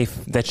that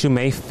you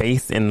may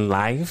face in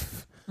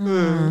life,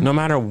 no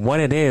matter what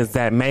it is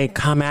that may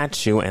come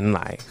at you in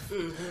life,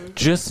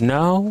 just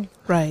know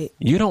Right.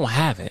 you don't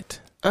have it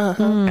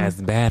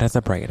as bad as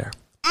a braider.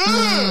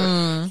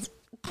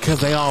 Because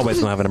they always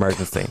gonna have an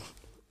emergency.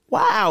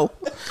 Wow.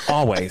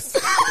 Always.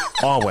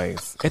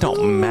 Always. It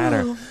don't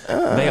matter.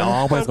 They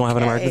always gonna have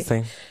an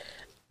emergency.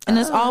 And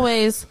it's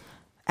always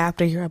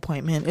after your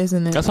appointment,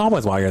 isn't it? That's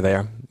always why you're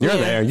there. You're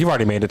there. You've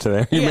already made it to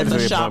there. You made it to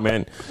the shop.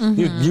 appointment.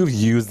 You've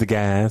used the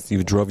gas.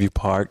 You've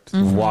parked.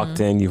 You've walked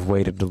in. You've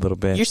waited a little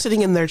bit. You're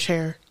sitting in their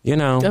chair. You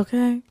know,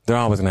 Okay. they're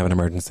always gonna have an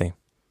emergency.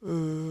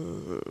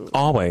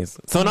 Always.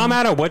 So no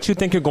matter what you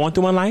think you're going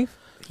through in life,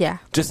 Yeah.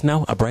 just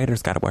know a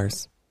braider's got it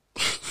worse.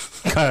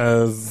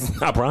 Because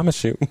I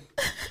promise you,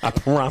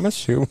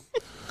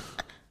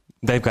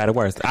 they've got it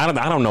worse. I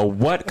don't know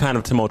what kind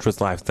of tumultuous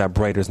lives that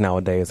braiders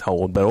nowadays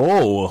hold, but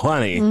oh,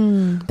 honey,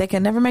 They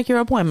can never make your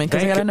appointment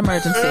because they got an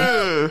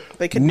emergency.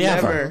 They could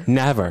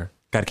never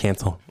got to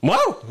cancel.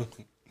 Whoa!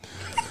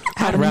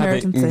 Had an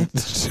emergency.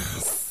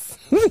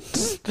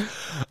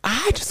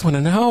 I just want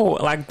to know,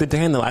 like, the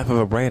day in the life of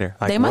a braider.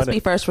 Like, They must be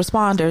first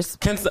responders.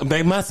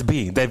 They must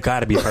be. They've got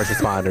to be first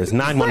responders.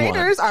 911.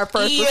 Braiders are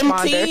first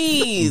responders.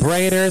 EMTs.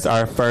 Braiders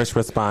are first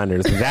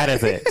responders. That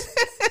is it.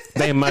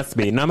 They must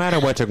be. No matter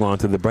what you're going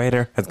through, the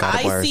braider has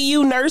got it worse.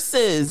 ICU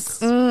nurses.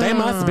 They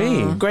must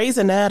be. Grey's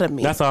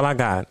Anatomy. That's all I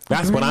got.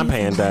 That's what I'm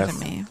paying, Des.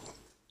 Man.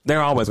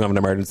 They're always going to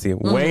have an emergency.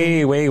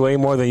 Way, way, way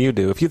more than you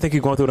do. If you think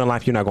you're going through it in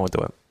life, you're not going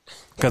through it.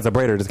 Because the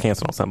braider just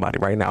canceled on somebody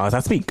right now as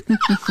I speak.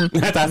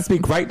 As I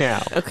speak right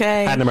now.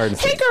 Okay. Had an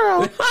emergency. Hey,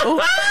 girl.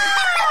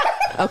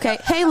 Okay.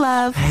 Hey,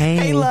 love.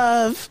 Hey,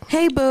 love.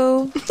 Hey,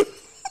 boo.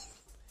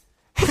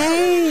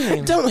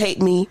 Hey. Don't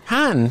hate me.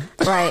 Hun.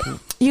 Right.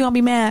 You gonna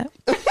be mad?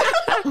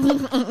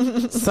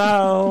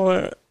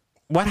 So,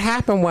 what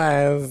happened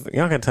was, you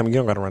don't got to tell me, you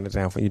don't got to run it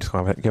down for you. Just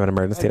want to give an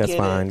emergency. That's get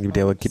fine. it. You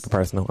deal with keep it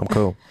personal. I'm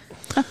cool.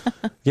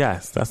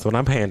 Yes, that's what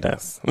I'm paying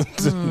us.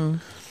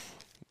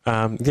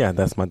 Yeah,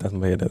 that's my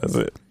pay. That's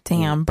it.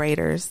 Damn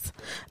braiders.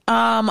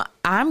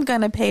 I'm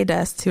gonna pay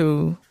dust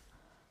to.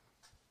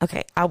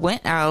 Okay, I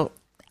went out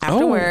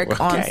after work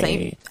on okay.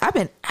 St. I've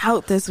been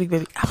out this week,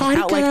 baby. I've been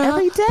Party out girl, like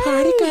every day.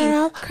 party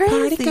girl,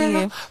 Crazy. party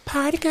girl,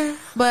 party girl.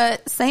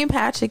 But St.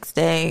 Patrick's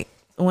Day,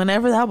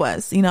 whenever that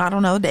was, I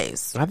don't know the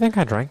days. I think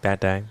I drank that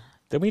day.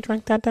 Did we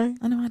drink that day?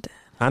 I know I did.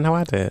 I know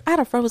I did. I had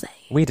a frosé.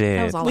 We did.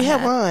 That was all We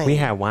had wine. We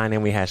had wine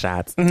and we had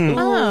shots.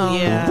 Oh,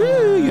 yeah.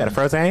 Woo, you had a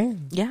frosé?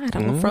 Yeah, I had a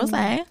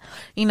frosé.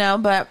 You know,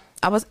 but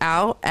I was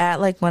out at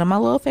like one of my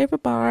little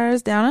favorite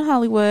bars down in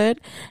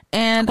Hollywood,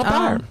 and What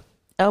bar?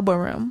 Elbow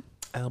Room.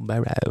 Elbow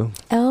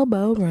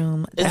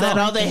Room. Is that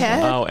all they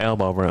had? Oh,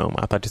 Elbow Room.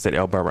 I thought you said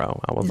Elbow Room.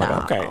 I was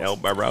like, okay,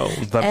 Elbow Room.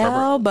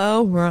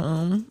 Elbow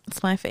Room.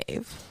 It's my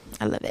fave.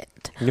 I love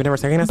it. You never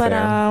taken us But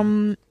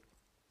there.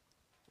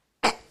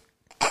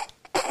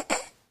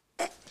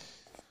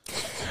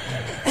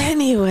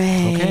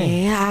 Anyway,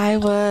 Okay. I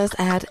was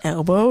at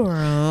Elbow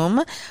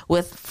Room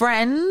with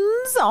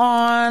friends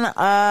on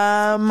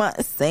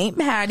St.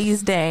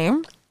 Patty's Day.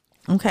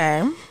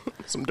 Okay.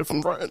 Some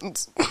different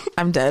friends.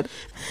 I'm dead.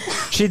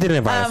 She didn't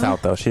invite us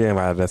out, though. She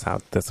invited us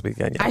out this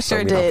weekend. Yeah, I so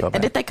sure we don't did. feel And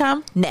bad. did they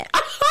come? No.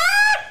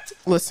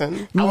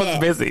 Listen. I was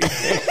busy.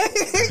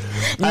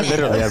 I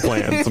literally had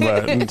plans,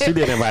 but she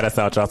did invite us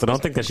out, y'all. So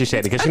don't think that she's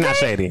shady, because she's not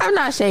shady. I'm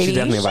not shady. She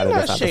definitely invited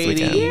not us out shady.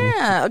 this weekend.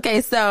 Yeah.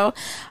 Okay. So,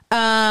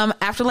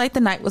 after like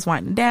the night was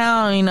winding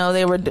down, you know,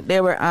 they were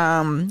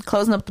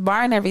closing up the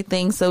bar and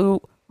everything.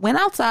 So we went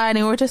outside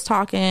and we were just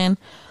talking,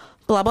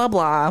 blah blah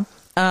blah.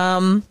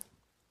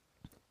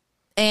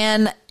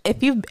 And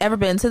if you've ever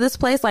been to this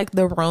place, like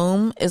the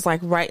room is like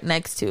right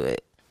next to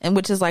it, and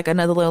which is like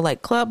another little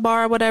like club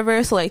bar or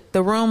whatever. So like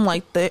the room,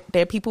 like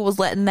their people was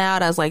letting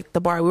out as like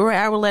the bar we were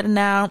at were letting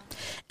out,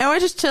 and we're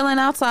just chilling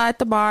outside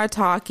the bar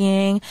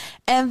talking.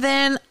 And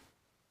then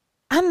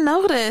I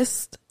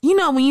noticed, you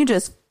know, when you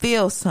just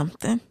feel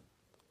something,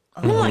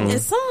 I'm like,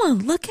 is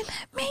someone looking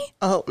at me?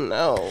 Oh,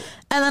 no.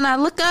 And then I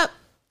look up,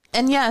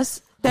 and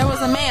yes, there was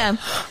a man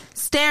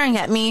staring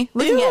at me,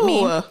 looking at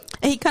me, Ew. and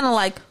he kind of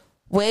like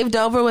waved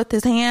over with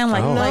his hand,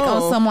 like, Oh. like,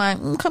 No. oh,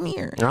 someone, come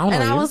here. I don't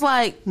And know I you. was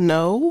like,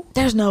 No.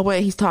 there's no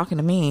way he's talking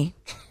to me.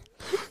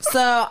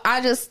 So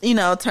I just, you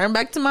know, turned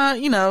back to my,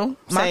 you know,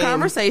 my Same.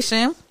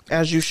 conversation.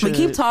 As you should. We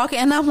keep talking,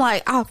 and I'm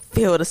like, I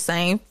feel the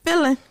same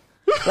feeling.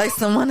 Like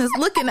someone is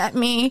looking at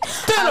me.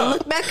 I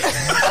look back.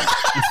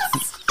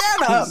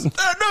 Stand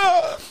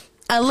up.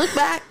 I look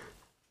back,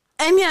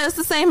 and yeah, it's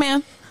the same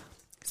man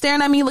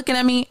staring at me, looking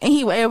at me, and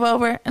he waved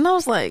over, and I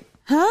was like,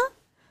 huh?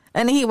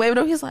 And then he waved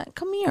over. He's like,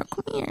 come here,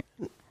 come here.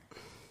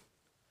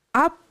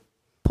 I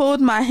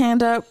pulled my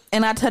hand up,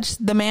 and I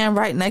touched the man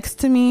right next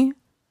to me,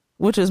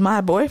 which was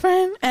my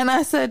boyfriend, and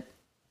I said,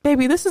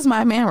 baby, this is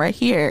my man right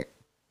here.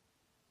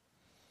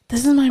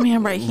 This is my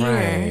man right here.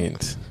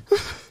 Right.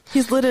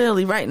 He's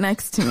literally right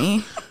next to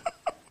me.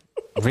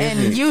 Really?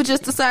 And you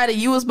just decided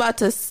you was about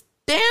to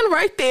stand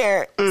right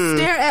there,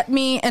 stare at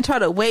me, and try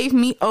to wave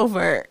me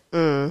over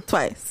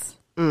twice.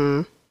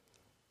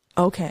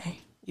 Okay.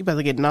 You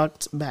better get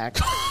knocked back.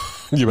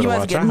 You better You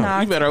watch get out.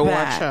 knocked You better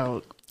back. watch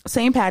out.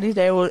 St. Patty's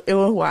Day, it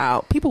was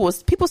wild. People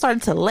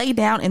started to lay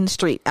down in the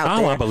street out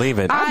Oh, there. I believe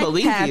it. I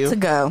believe had you. to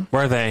go.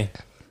 Were they?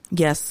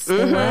 Yes,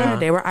 they were.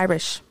 They were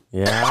Irish.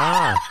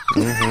 Yeah.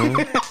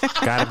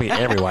 Gotta be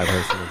every white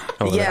person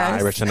over there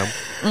Yes. Irish in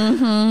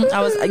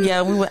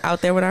them. We went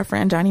out there with our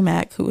friend Johnny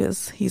Mac,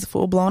 he's a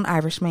full blown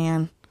Irish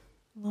man,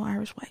 little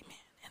Irish white man.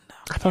 And,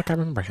 I feel like I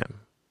remember him.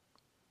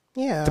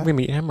 Yeah. Did we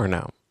meet him or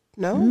no?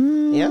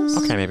 No? Yes?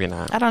 Okay, maybe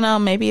not. I don't know.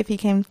 Maybe if he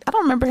came, I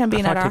don't remember him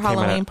being I at feel our like he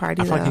came Halloween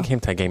party. I feel like though. he came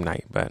to game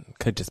night, but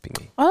could just be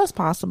me. Oh, that's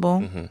possible.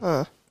 That's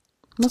Well,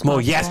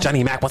 possible. yes,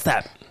 Johnny Mac, what's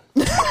that?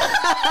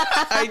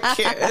 I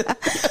can't.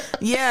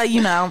 Yeah,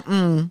 you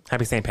know.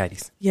 Happy St.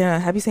 Patty's. Yeah,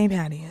 happy St.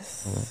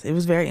 Patty's. It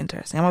was very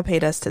interesting. I'm gonna pay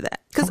us to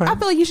that because I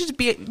feel like you should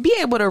be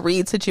able to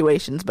read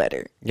situations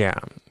better. Yeah.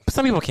 But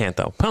some people can't,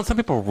 though. Some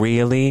people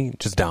really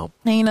just don't.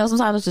 And you know,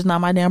 sometimes it's just not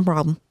my damn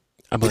problem.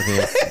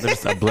 Oblivious. They're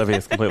just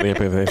oblivious, completely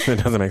oblivious.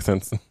 It doesn't make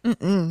sense.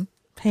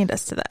 Paying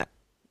us to that.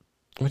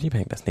 What are you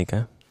paying us,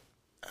 Nika?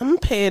 I'm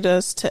paid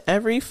us to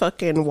every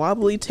fucking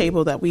wobbly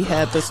table that we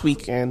had this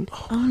weekend.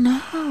 Oh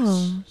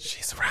no.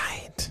 She's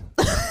right.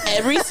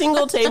 Every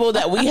single table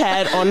that we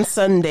had on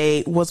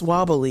Sunday was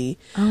wobbly.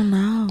 Oh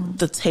no.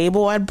 The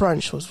table at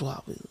brunch was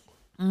wobbly.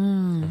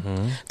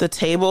 The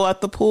table at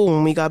the pool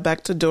when we got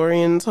back to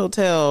Dorian's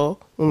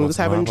hotel when we was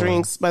having wobbly.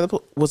 drinks by the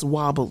pool was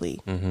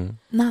wobbly.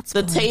 Not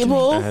The so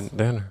table At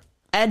dinner.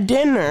 at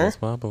dinner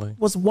It's wobbly.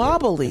 was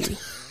wobbly.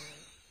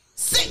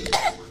 Sick.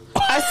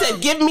 I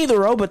said, give me the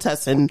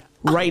Robitussin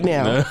right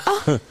now.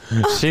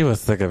 She was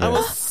sick of it. I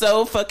was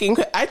so fucking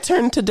quick. I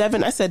turned to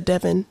Devin. I said,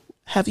 Devin,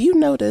 have you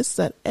noticed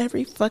that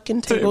every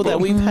fucking table that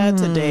we've had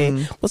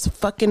today was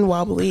fucking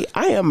wobbly?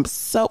 I am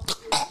so...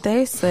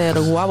 They said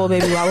wobble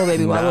baby, wobble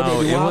baby, wobble No,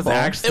 baby, it wobble. was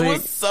actually. It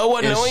was so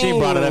And she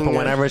brought it up, and annoying.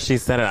 whenever she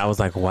said it, I was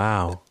like,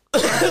 "Wow,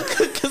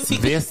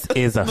 this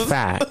is a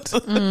fact."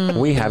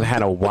 We have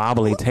had a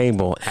wobbly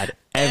table at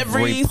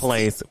every Every-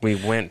 place we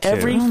went to.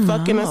 Every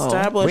fucking we had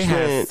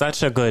establishment.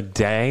 such a good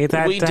day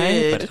that We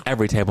day, did. but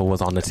every table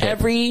was on the tip.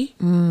 Every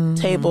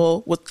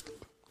table was...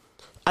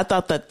 I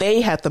thought that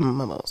they had the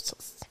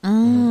mimosas. You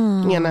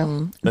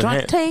know? The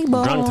Drunk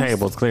tables. Drunk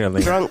tables,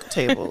 clearly. Drunk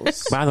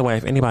tables. By the way,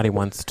 if anybody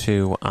wants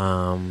to,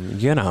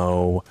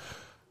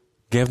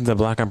 give the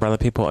Black Umbrella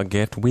people a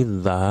gift, we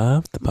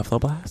love the Buffalo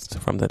Blast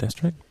from the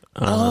district.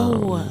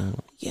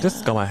 Yeah.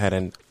 Just go ahead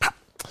and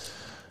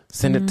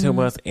Send it to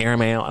us,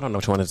 airmail. I don't know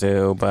what you want to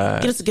do,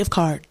 but Get us a gift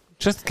card.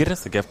 just get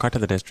us a gift card to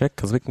the district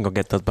because we can go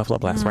get those Buffalo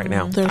Blasts right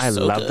now. They're I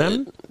so love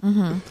good.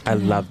 them. I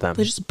love them.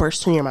 They just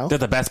burst in your mouth. They're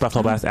the best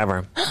Buffalo Blast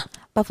ever.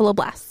 Buffalo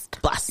Blast.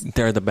 Blast.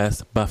 They're the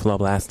best Buffalo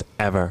Blast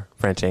ever,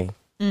 Frenchie.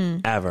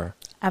 Ever.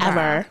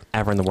 Ever.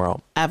 Ever in the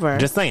world. Ever.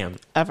 Just saying.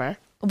 Ever.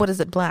 What is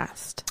it?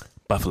 Blast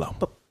Buffalo.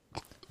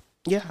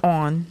 Yeah.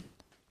 on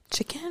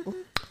chicken.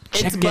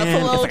 It's Chicken.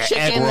 buffalo It's like an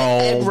chicken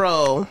egg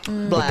roll. With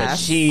the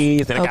Blast.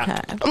 cheese. And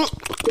Okay.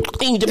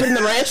 And you dip it in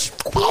the ranch.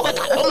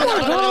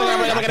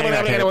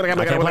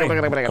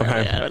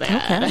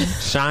 Okay.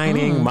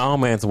 Shining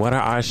moments. What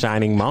are our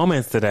shining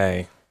moments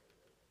today?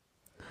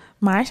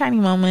 My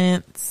shining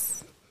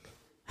moments.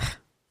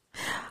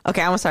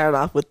 Okay, I'm gonna start it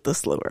off with the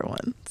slower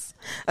ones.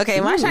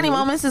 Okay, my shining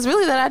moments is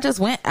really that I just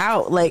went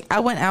out. Like, I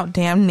went out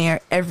damn near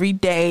every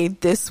day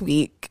this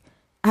week.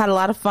 I had a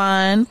lot of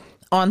fun.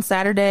 On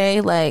Saturday,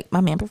 like,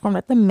 my man performed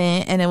at the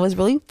Mint, and it was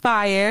really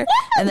fire.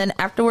 And then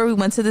afterward, we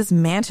went to this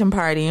mansion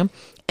party.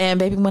 And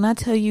baby, when I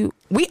tell you,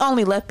 we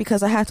only left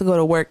because I had to go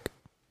to work.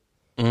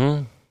 Okay,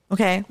 we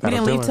That'll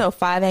didn't do leave it. till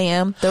 5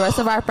 a.m. The rest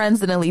of our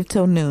friends didn't leave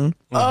till noon.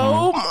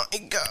 Oh my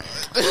God.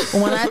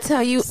 When I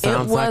tell you,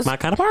 Sounds it was like my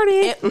kind of party.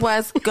 it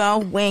was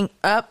going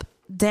up,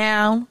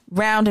 down,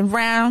 round and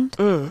round.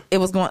 It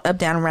was going up,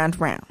 down, and round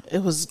and round.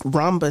 It was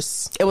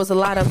rhombus. It was a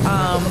lot of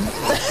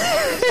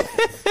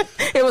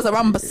it was a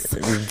rhombus.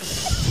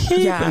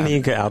 Yeah. I need to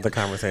get out the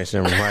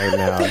conversation right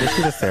now. Did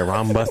she just say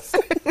rhombus?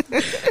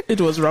 It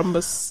was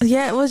rhombus.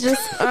 Yeah, it was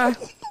just I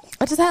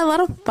just had a lot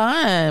of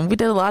fun. We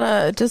did a lot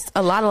of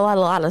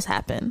has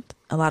happened.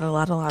 A lot of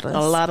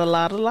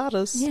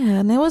Yeah. Yeah,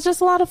 and it was just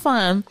a lot of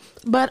fun.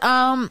 But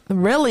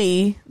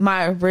really,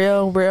 my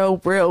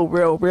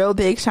real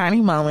big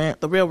shining moment.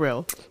 The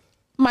real.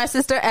 My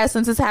sister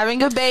Essence is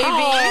having a baby.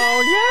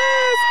 Oh,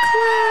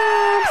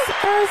 yes.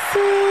 Claps,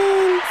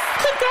 Essence.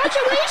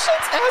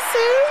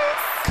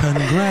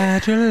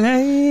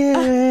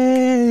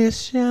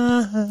 Congratulations.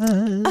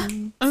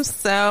 I'm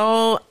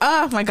so,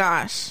 oh my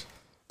gosh.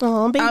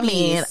 Oh, babies. I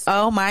mean,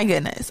 oh my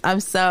goodness. I'm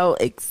so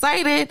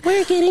excited.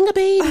 We're getting a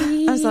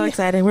baby. I'm so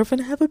excited. We're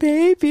gonna have a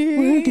baby.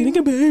 We're getting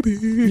a baby.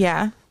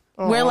 Yeah.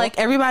 We're like,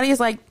 everybody's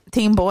like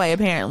team boy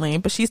apparently,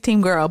 but she's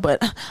team girl,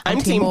 but I'm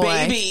team boy.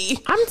 baby.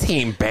 I'm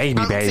team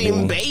baby, baby.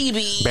 Team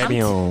baby.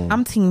 Baby on.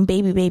 I'm team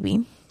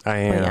baby. I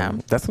am. yeah.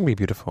 That's going to be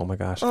beautiful. Oh my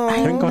gosh.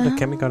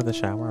 Can we go to the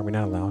shower? Are we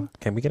not allowed?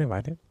 Can we get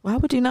invited? Why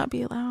would you not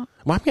be allowed?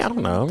 Well, I mean, I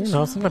don't know. You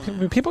know,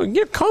 sometimes people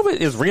COVID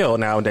is real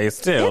nowadays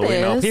still. It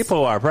You know, is.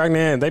 people are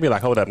pregnant. They be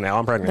like, hold up now,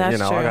 I'm pregnant. That's you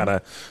know, true. I got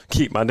to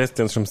keep my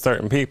distance from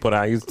certain people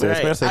that I used to, Right.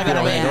 especially if you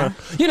don't hang around.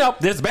 You know,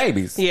 there's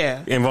babies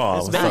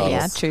involved. There's So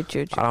babies. Yeah,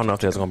 true. I don't know if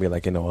there's going to be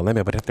like, you know, a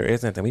limit, but if there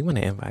isn't, then we want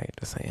to invite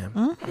the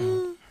Sam.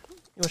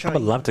 I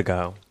would love to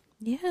go.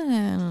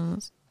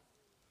 Yes.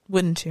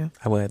 Wouldn't you?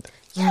 I would.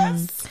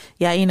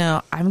 Yeah, you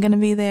know, I'm going to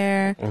be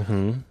there.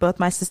 Both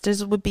my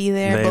sisters would be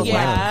there. They Both, will.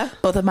 Yeah.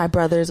 both of my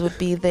brothers would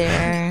be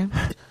there.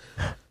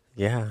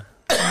 Yeah.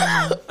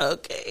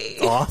 Okay.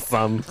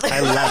 Awesome. I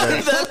love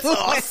it. That's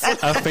awesome.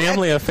 A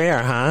family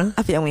affair, huh?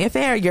 A family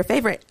affair, your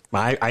favorite.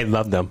 I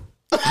love them.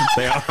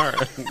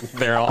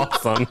 They're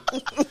awesome.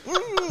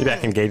 Maybe I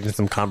can engage in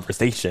some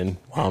conversation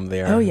while I'm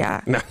there. Oh, yeah.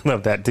 I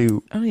love that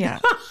too. Oh, yeah.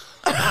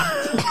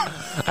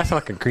 I feel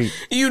like a creep.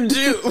 You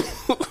do.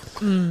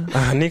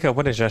 Nika,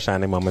 what is your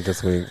shining moment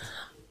this week?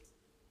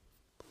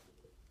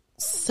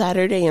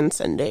 Saturday and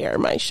Sunday are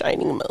my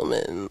shining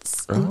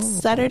moments. On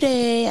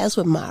Saturday, I was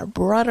with my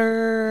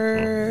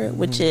brother,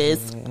 which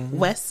is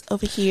Wes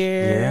over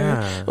here.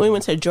 Yeah. We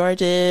went to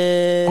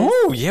George's.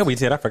 Oh, yeah, we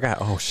did. I forgot.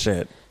 Oh,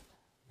 shit.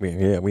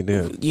 Yeah, we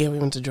did. Yeah, we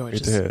went to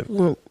George's. We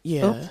did.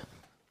 Yeah.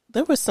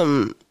 There was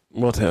some.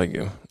 We'll tell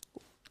you.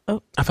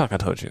 Oh. I felt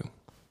like I told you.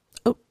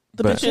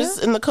 The But-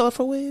 bitches in the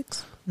colorful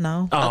wigs.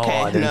 No. Oh, Okay,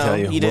 I didn't no, tell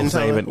you. You didn't we'll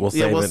tell save me. it. We'll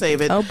yeah, save we'll it.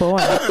 save it. Oh, boy.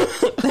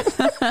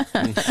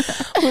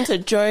 I went to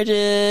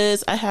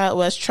George's. I had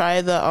Wes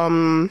try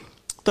the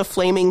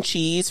flaming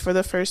cheese for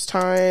the first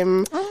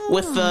time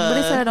with But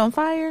they set the it on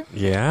fire.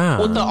 Yeah.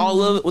 with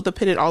the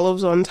pitted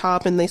olives on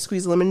top, and they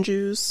squeeze lemon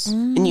juice,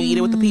 and you eat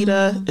it with the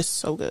pita. It's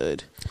so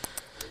good,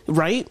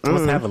 right? It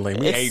was heavenly.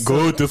 We It's ate so-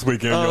 good this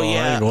weekend. Oh girl. I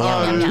yeah. ain't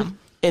gonna lie.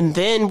 And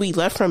then we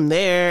left from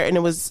there, and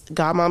it was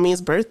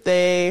Godmommy's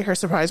birthday, her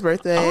surprise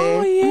birthday.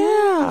 Oh,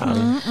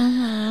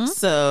 yeah.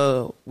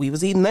 So we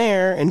was eating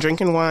there and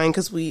drinking wine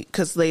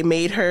because they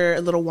made her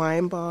a little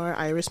wine bar.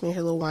 Iris made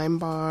her a little wine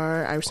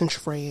bar. Iris and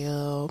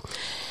Trail.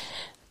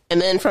 And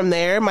then from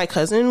there, my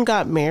cousin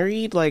got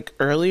married like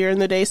earlier in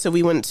the day, so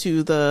we went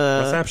to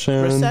the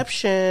reception,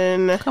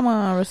 Come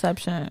on,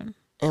 reception.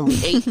 and we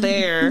ate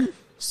there.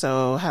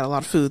 So had a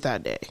lot of food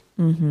that day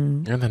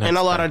And and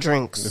a lot of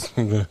drinks.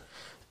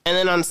 And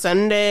then on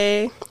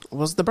Sunday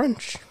was the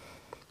brunch.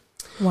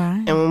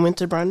 Why? And we went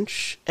to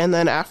brunch. And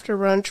then after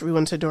brunch, we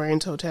went to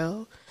Dorian's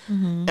hotel.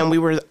 And we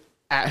were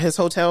at his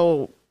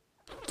hotel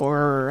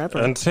forever.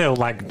 until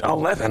like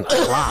 11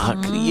 o'clock.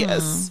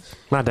 Yes.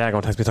 My dad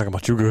gonna text me talking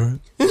about you good.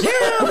 I'm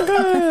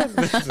having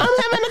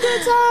a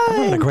good time.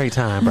 Having a great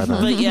time, brother.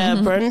 But yeah,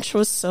 brunch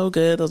was so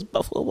good. Those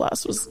buffalo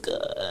blast was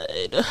good.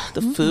 good.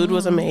 The food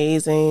was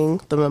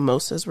amazing. The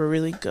mimosas were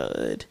really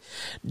good.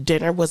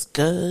 Dinner was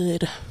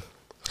good. It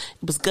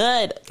was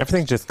good.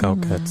 Everything just go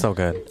good. So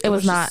good. It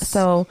was not.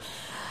 So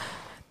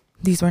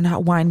these were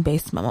not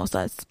wine-based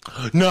mimosas.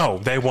 No,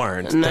 they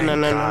weren't. No. Oh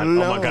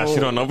my gosh, you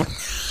don't know.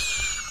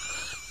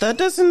 That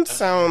doesn't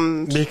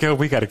sound... Nico,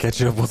 we got to catch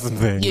you up with some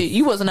things.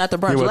 You wasn't at the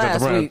brunch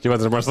last week. You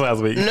wasn't at the brunch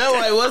last week. No,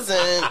 I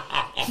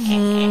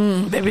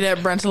wasn't. Maybe that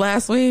brunch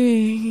last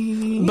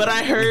week. But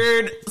I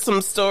heard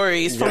some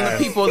stories from the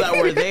people that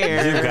were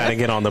there. You got to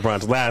get on the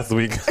brunch last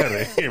week.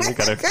 We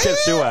got to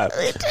catch you up.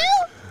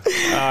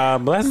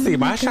 Let's see.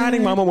 My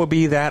shining moment would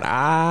be that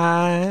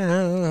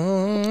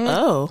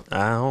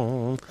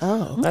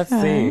let's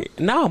see.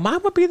 No, mine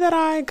would be that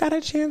I got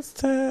a chance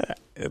to,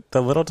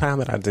 the little time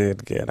that I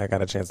did get, I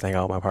got a chance to hang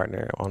out with my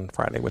partner on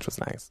Friday, which was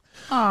nice.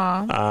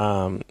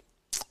 Aww.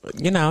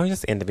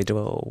 Just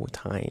individual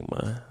time. It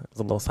was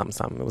a little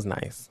something. It was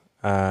nice.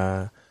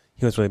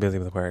 He was really busy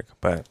with work,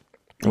 but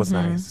it was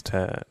nice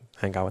to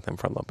hang out with him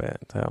for a little bit.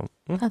 So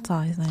that's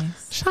always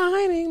nice.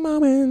 Shining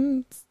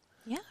moments.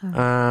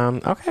 Yeah.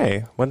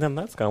 Okay. Well, then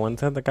let's go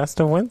into the Gust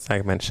of Wind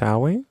segment,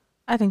 shall we?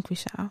 I think we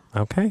shall.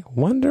 Okay.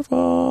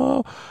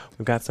 Wonderful.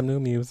 We've got some new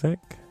music.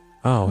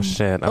 Oh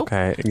shit.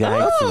 Okay.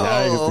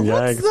 Yikes.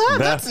 What's that?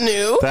 That's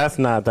new. That's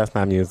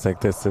not music.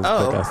 This is the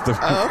Gust of Wind.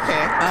 Oh,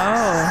 okay.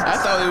 I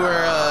thought we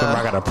were.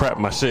 I gotta prep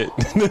my shit.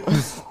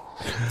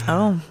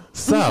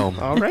 So.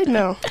 All right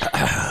now.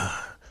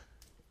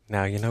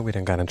 Now we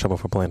done got in trouble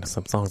for playing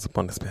some songs up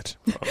on this bitch.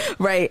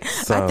 Right.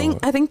 So,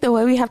 I think the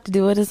way we have to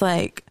do it is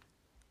like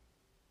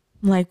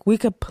we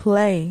could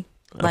play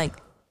 10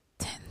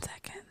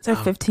 seconds or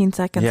 15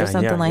 seconds or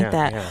something like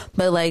that. Yeah.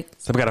 But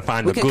so we gotta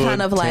find a good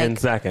kind of 10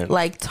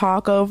 seconds.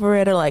 Talk over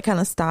it or kind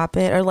of stop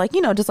it or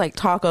just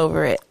talk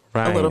over it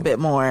a little bit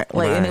more.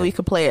 And then we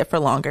could play it for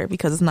longer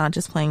because it's not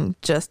just playing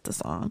just the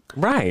song.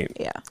 Right.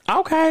 Yeah.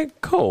 Okay,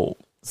 cool.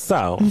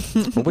 So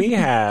we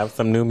have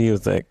some new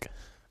music.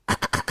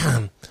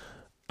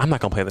 I'm not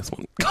gonna play this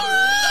one.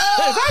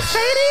 Is that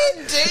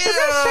shady? Damn. Is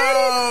that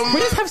shady?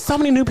 We just have so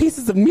many new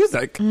pieces of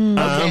music.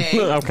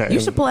 Okay. You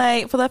should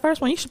play for that first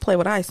one. You should play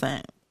what I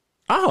sent.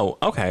 Oh,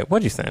 okay.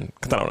 What'd you send?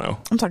 Because I don't know.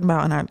 I'm talking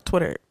about in our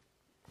Twitter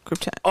group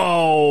chat.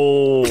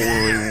 Oh,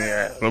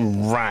 yeah.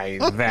 Right.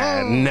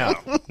 That no.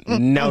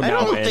 I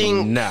don't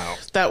think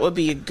that would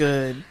be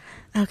good.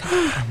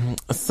 Okay.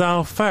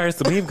 So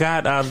first, we've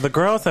got the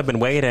girls have been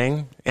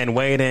waiting and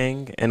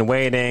waiting and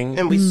waiting,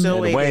 and we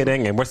still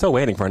waiting, and we're still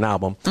waiting for an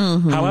album.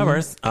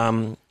 However,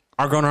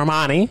 our girl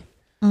Normani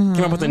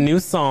came up with a new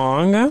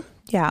song.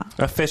 Yeah.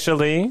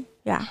 Officially.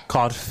 Yeah.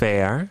 Called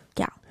Fair.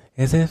 Yeah.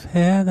 Is it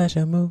fair that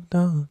you moved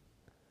on?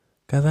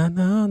 'Cause I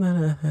know that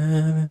I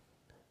haven't.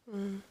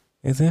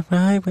 Is it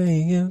right where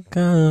you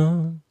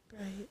gone?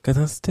 Right. 'Cause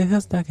I'm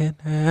still stuck in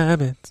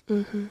habits.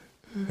 And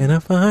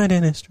I'm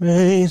finding it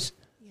strange.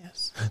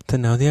 To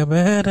know they're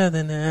better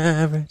than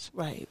average.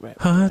 Right.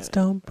 Hearts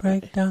don't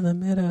break down the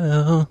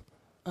middle.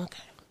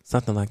 Okay.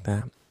 Something like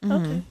that.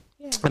 Okay.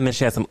 Yeah. And then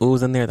she had some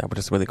oohs in there that were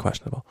just really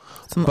questionable.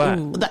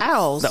 The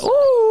owls. It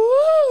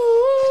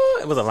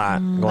was a lot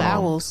going on.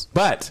 Owls.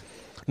 But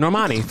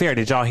Normani, Fair,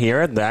 did y'all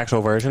hear the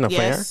actual version of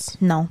Fair?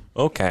 No.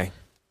 Okay.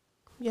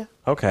 Yeah.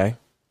 Okay.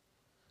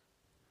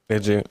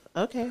 Did you?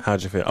 Okay.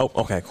 How'd you feel? Oh,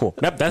 okay, cool.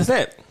 Yep, that's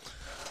it.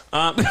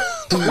 No,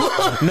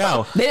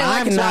 they didn't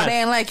like it. They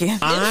didn't like it.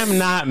 I'm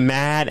not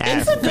mad at Fair.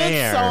 It's a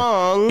good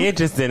song. It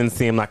just didn't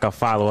seem like a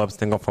follow-up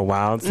single for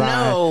Wild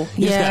Side. No,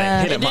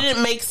 it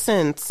didn't make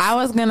sense. I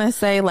was gonna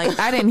say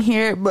I didn't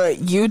hear it, but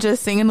you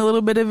just singing a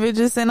little bit of it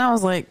just, and I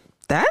was like,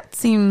 that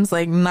seems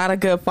like not a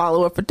good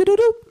follow-up for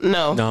doo-doo-doo.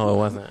 No, it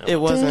wasn't. It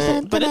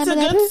wasn't. But it's a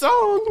good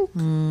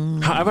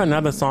song. However,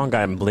 another song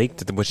got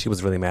leaked, which she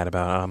was really mad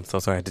about. I'm so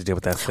sorry I had to deal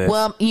with that, sis.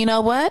 Well, you know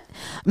what?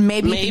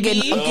 Maybe.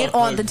 Get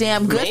on the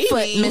damn good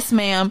foot, Miss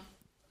Ma'am.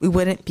 We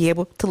wouldn't be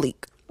able to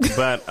leak.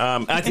 But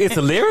it's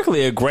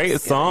lyrically a great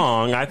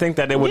song. I think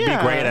that it would be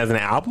great as an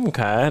album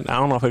cut. I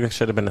don't know if it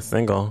should have been a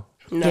single.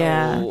 No.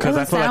 Yeah, because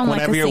I feel like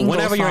whenever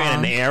you're in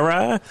an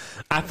era,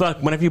 I feel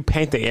like whenever you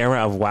paint the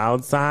era of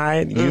Wild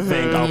Side, you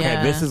think,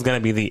 okay, this is going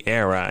to be the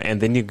era,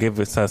 and then you give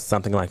us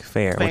something like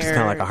Fair, which is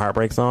kind of like a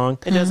heartbreak song.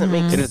 It doesn't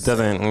make sense. It just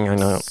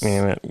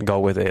doesn't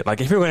go with it.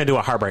 Like if you're going to do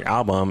a heartbreak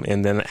album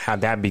and then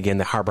have that begin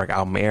the heartbreak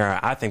album era,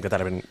 I think that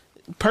would have been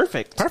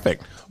perfect.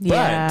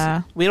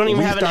 Yeah, but we don't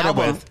even have an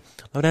album.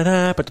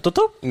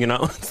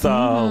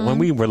 So when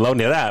we were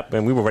loading it up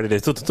and we were ready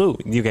to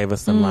you gave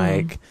us some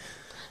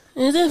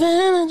Is it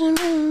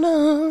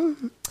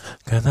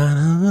because I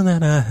know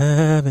that I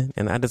haven't,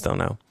 and I just don't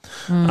know.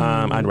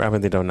 I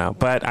really don't know,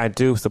 but I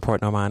do support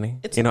Normani.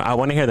 I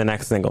want to hear the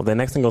next single. The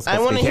next single. I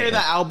want to hear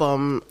the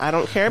album. I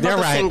don't care about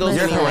the singles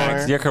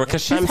anymore. You're correct.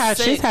 Because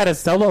she's had a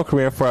solo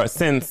career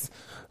since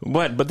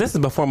what? But this is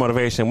before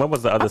Motivation. What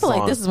was the other song?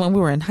 Like this is when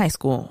we were in high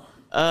school.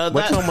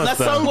 That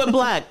song with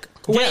Black.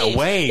 Yeah,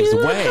 Waves.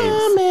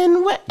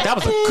 That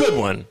was a good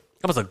one.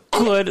 That was a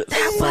good song.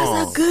 That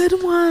was a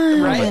good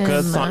one. Right. It was a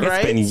good song.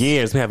 Right? It's been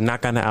years. We have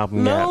not gotten an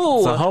album yet.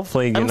 So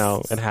hopefully,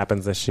 it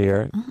happens this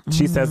year.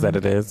 She says that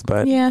it is,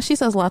 but yeah, she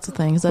says lots of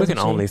things. we can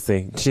only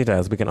see. She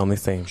does. We can only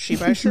see. She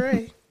by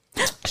Sheree.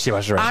 She by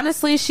Sheree.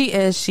 Honestly, she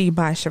is She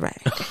by Sheree.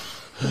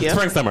 Yeah.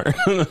 Spring, summer.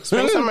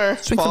 Spring, summer,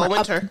 fall,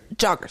 winter,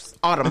 joggers,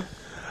 autumn.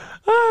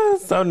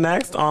 So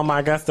next on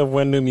my Gust of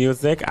Wind New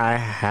Music, I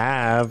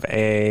have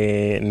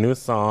a new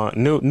song,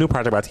 new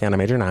project by Tiana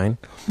Major 9.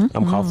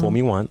 Called Fool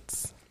Me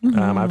Once.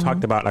 I've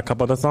talked about a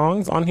couple of the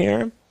songs on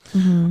here,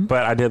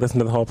 but I did listen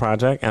to the whole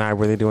project, and I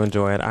really do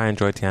enjoy it. I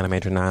enjoy Tiana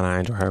Major 9. I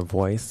enjoy her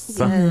voice.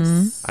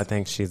 Yes. I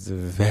think she's a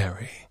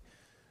very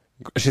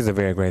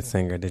great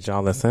singer. Did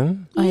y'all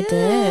listen? I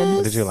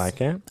did. Did you like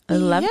it? I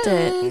loved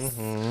it.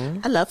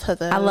 I love her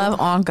though. I love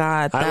On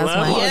God. I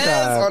love On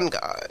Yes, on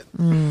God.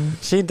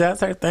 She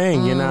does her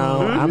thing, you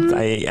know.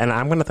 And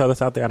I'm going to throw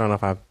this out there. I don't know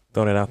if I've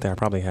thrown it out there. I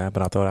probably have,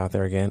 but I'll throw it out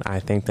there again. I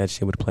think that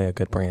she would play a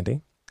good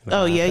Brandy.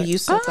 Oh yeah, you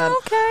said that.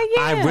 Okay,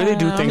 yeah. I really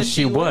do think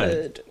she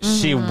would.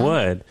 She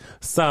would.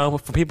 So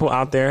for people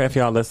out there, if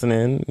y'all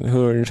listening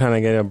who are trying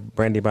to get a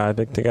Brandy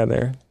biopic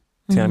together,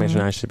 Tiana Major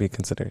 9 should be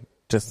considered.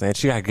 Just saying,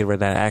 she got to get rid of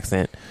that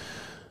accent.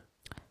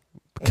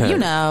 You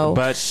know,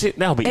 but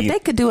that'll be if they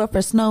could do it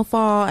for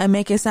Snowfall and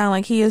make it sound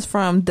like he is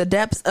from the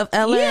depths of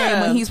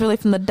LA when he's really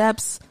from the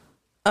depths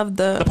of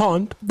the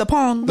pond. The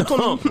pond.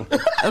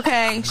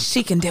 Okay,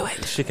 she can do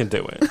it. She can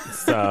do it.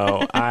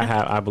 So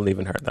I believe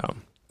in her though.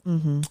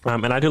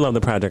 And I do love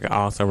the project.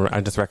 I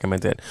just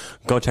recommend it.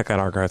 Go check out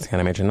our girls,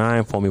 Tiana Major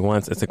 9. Fool Me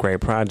Once. It's a great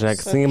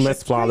project.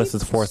 Seamless, flawless.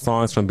 It's 4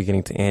 songs from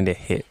beginning to end. It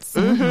hits.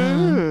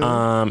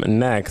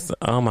 Next,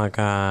 oh my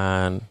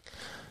God,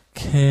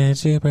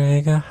 could you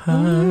break a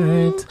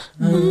heart?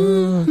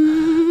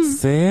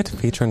 Sid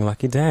featuring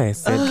Lucky Day.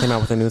 Sid came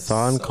out with a new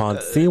song called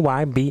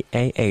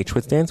CYBAH,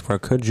 which stands for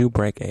Could You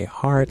Break a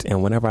Heart?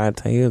 And whenever I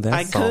tell you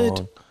that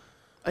song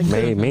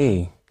made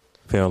me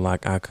feel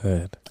like I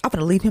could. I'm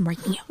gonna leave him right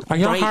now. Are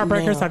y'all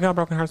heartbreakers? Have y'all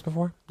broken hearts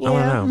before? Yeah. I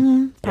want to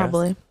know.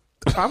 Probably.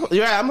 Probably.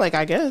 Yeah, I'm like,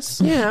 I guess.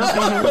 Yeah.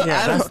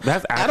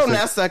 That's I don't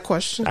ask that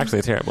question.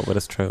 actually terrible, but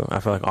it's true. I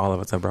feel like all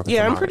of us have broken Yeah,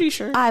 some I'm heart. pretty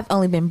sure. I've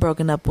only been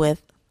broken up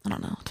with, I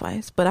don't know,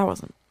 twice, but I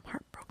wasn't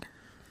heartbroken.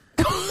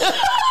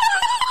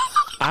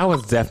 I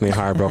was definitely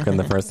heartbroken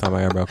the first time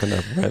I got broken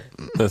up with.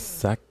 The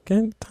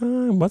second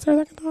time? Was there a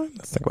second time?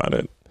 Let's think about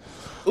it.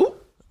 Ooh.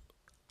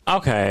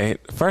 Okay,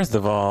 first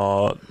of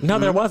all, no,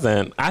 there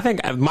wasn't. I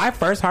think my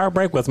first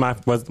heartbreak was my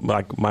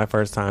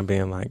first time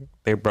being like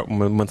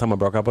when someone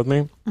broke up with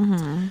me,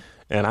 and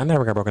I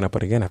never got broken up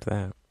with again after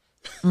that.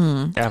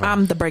 Ever.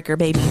 I'm the breaker,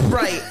 baby.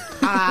 Right.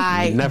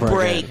 I Never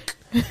break.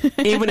 again.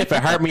 Even if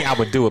it hurt me, I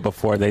would do it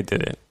before they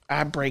did it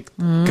I break.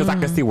 because I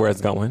could see where it's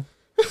going.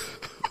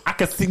 I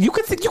could see. You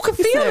can feel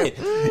it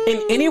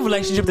in any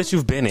relationship that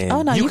you've been in.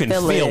 Oh, no, you you can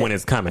feel feel it. when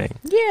it's coming.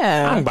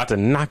 Yeah. I'm about to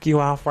knock you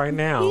off right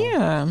now.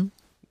 Yeah.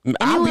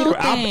 I'll little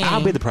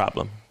thing. be the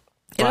problem.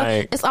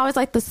 Like, It's always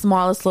like the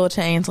smallest little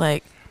change.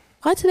 Like,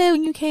 why today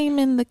when you came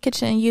in the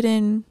kitchen, you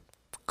didn't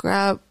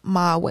grab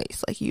my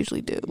waist like you usually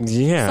do?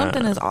 yeah,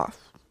 Something is off.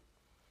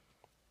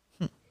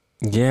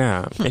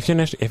 yeah.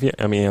 Unless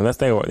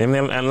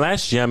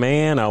your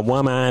man or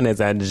woman is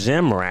a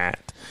gym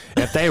rat,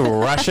 if they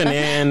rushing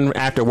in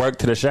after work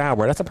to the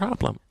shower, that's a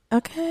problem.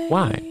 Okay.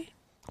 Why?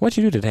 What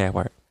you do today at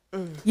work?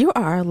 You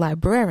are a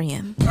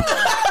librarian.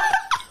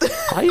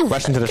 Why are you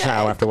rushing to the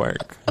shower after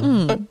work?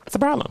 It's a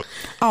problem.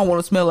 I don't want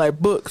to smell like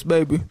books,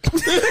 baby.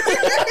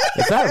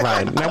 Is that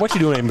right? Now, what you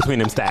doing in between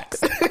them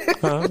stacks?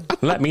 Huh?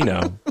 Let me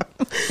know.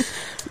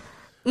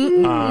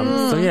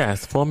 So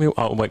yes, for me.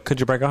 Oh wait, Could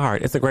You Break a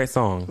Heart? It's a great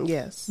song.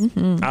 Yes.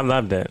 I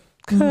loved it.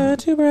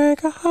 Could you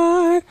break a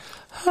heart?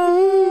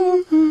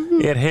 Oh.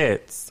 It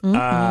hits.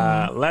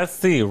 Let's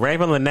see.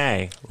 Raven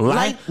Lenae.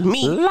 Light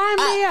me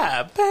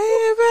up,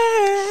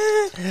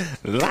 baby.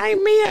 Light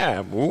me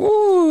up.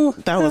 Ooh.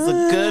 That was a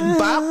good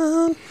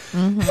bop.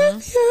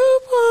 If you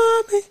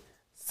want me,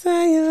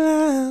 say you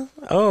love.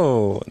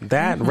 Oh,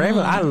 that Raven.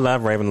 I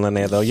love Raven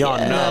Lenae though. Y'all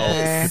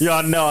know.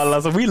 Y'all know I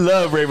love her. We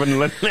love Raven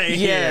Lenae.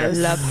 Yes.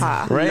 Love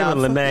her. Raven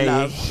Lenae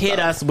love, hit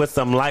us with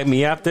some Light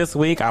Me Up this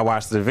week. I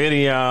watched the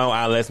video.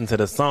 I listened to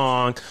the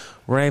song.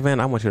 Raven,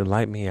 I want you to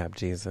light me up,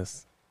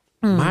 Jesus.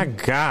 My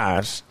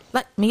gosh.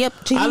 Light me up,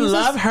 Jesus. I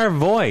love her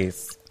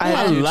voice.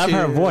 I do love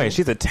her too. voice.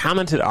 She's a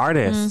talented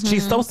artist.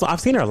 She's so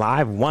I've seen her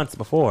live once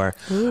before.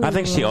 I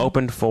think she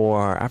opened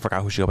for, I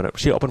forgot who she opened up.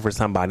 She opened for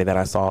somebody that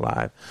I saw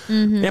live.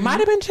 It might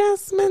have been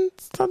Jasmine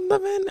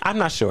Sullivan. I'm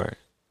not sure,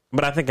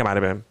 but I think it might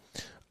have been.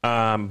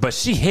 But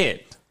she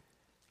hit.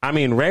 I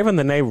mean, Raven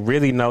Lenae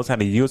really knows how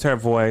to use her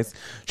voice.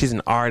 She's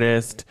an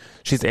artist.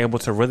 She's able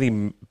to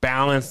really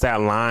balance that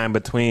line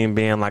between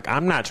being like,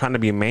 I'm not trying to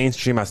be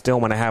mainstream. I still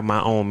want to have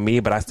my own me,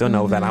 but I still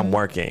know that I'm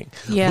working.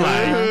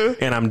 Yeah.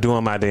 And I'm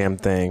doing my damn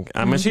thing.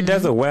 I mean, she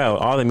does it well.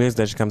 All the music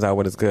that she comes out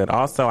with is good.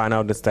 Also, I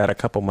noticed that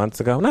a month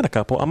ago,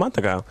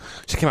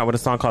 she came out with a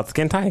song called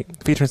Skin Tight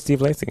featuring Steve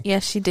Lacy.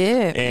 Yes, she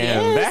did.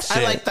 And Yes, that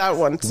shit, I like that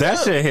one too. That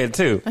shit hit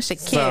too. That shit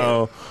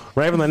So,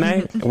 Raven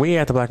Lenae, we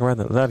at the Black and Red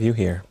love you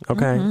here.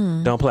 Okay?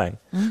 Don't play.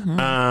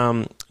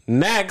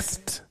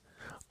 Next,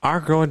 our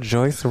girl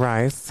Joyce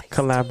Rice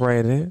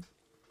collaborated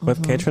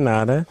with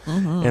Kaytranada,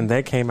 and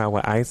they came out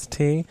with Iced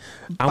Tea.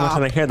 I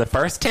want you to hear the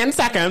first 10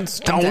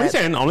 seconds. Only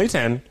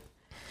 10.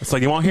 So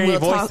you won't hear any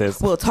voices.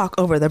 We'll talk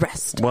over the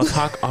rest. We'll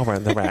talk over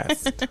the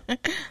rest.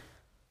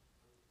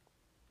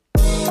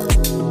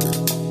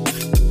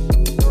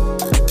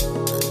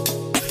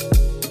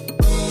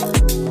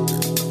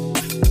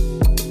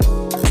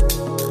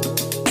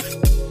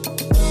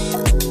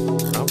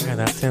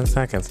 That's 10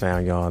 seconds now,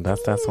 y'all.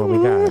 That's what we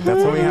got.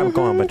 That's what we have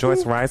going. But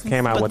Joyce Rice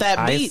came out with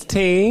Iced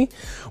Tea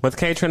with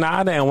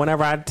Kaytranada, and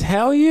whenever I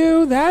tell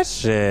you that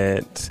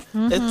shit,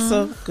 it's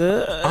so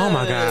good. Oh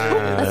my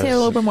god! Let's hear a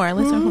little bit more.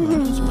 Let's hear a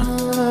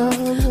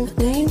little more.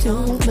 They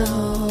don't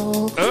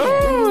know.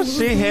 Oh,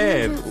 she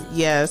hit.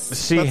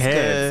 Yes, she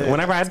hit.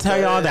 Whenever I tell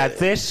y'all that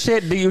this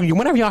shit,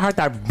 whenever y'all heard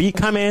that beat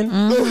come in,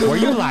 were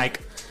you like,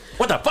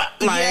 what the fuck?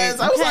 Like, yes,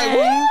 I was like,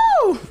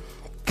 woo!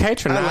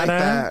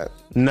 Kaytranada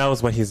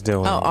knows what he's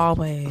doing. Oh,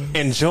 always.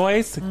 And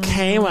Joyce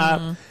came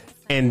up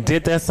and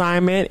did the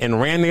assignment and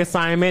ran the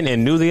assignment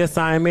and knew the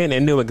assignment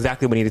and knew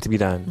exactly what needed to be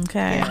done.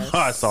 Okay. Yes.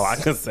 That's all I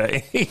can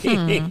say.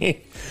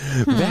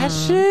 That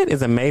shit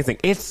is amazing.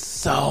 It's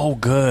so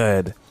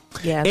good.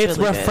 Yeah, it's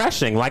really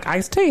refreshing, like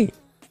iced tea.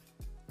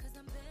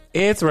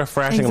 It's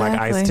refreshing like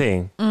iced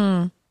tea.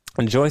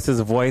 And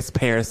Joyce's voice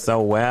pairs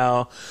so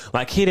well.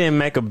 Like, he didn't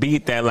make a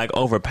beat that like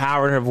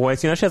overpowered her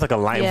voice. You know, she has like a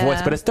light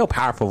voice, but it's still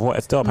powerful voice.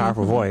 It's still a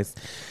powerful voice.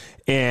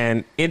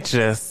 And it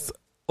just,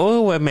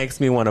 it makes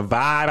me want to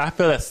vibe. I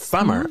feel it's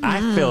summer.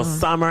 I feel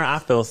summer. I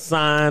feel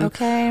sun.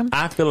 Okay.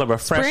 I feel a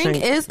refreshing.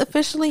 Spring is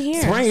officially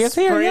here. Spring is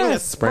here. Spring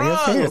Yes. is Spring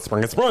is here.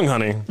 Spring is sprung,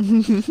 honey.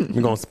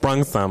 We're going to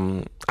sprung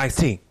some iced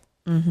tea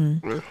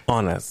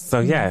on us. So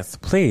yes,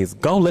 please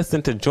go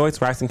listen to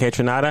Joyce Rice and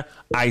Kaytranada.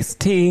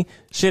 Iced tea.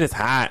 Shit is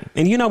hot.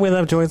 And you know we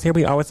love Joyce here.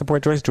 We always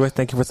support Joyce. Joyce,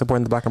 thank you for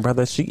supporting the Black and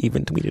Brothers. She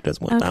even tweeted us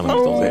one time.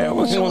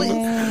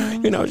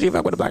 You know, she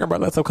fuck with the Black and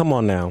Brothers. So come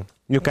on now.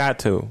 You got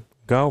to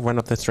go run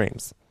up the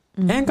streams.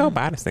 And go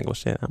buy the single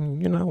shit. I mean,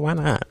 you know, why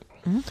not?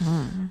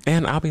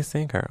 And I'll be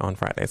seeing her on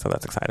Friday, so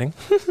that's exciting.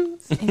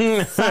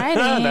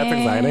 Exciting. That's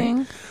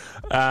exciting.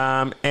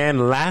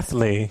 And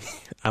lastly,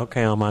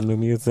 okay, on my new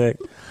music.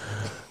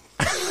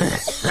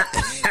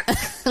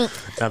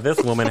 Now,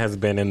 this woman has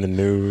been in the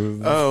news.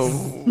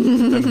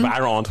 Been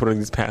viral on Twitter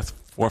these past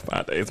 4 or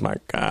 5 days. My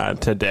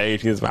God, today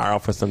she's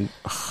viral for some.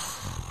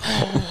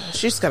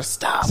 She's got to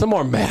stop. Some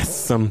more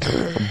mess.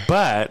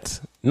 But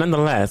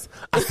nonetheless,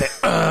 I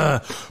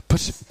said,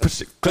 push it,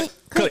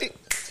 click,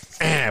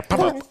 and pop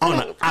up on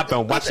the app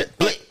and watch it,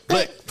 click.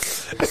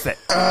 I said,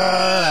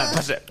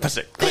 push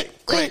it,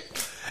 click.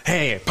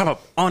 Hey, pop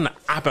up on the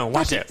app and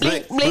watch it,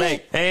 click.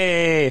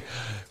 Hey,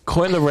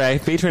 Coi Leray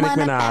featuring Nicki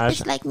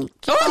Minaj. Like me.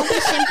 Keep on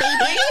wishing,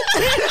 baby.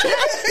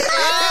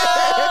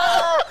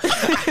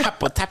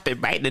 Apple tap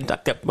it right and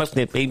duck up, wasn't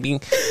it, baby?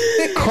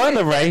 Coi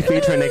Leray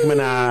featuring Nicki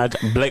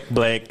Minaj,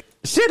 Blake.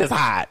 Shit is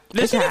hot.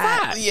 This shit is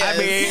hot. Yes. I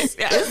mean,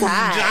 It's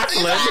hot.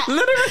 Jocelyn,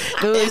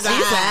 literally. It's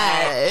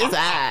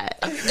hot.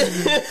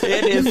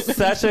 It is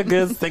such a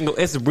good single.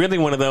 It's really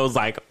one of those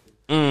like,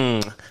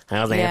 I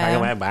was like, talking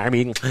about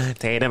Barbie,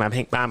 Tatum, I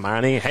picked my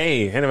money.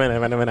 Hey,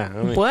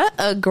 What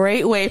a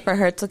great way for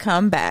her to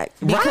come back.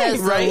 Because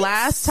Right. the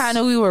last time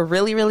that we were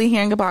really, really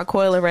hearing about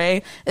Coi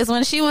Leray is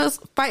when she was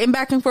fighting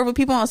back and forth with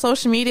people on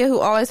social media who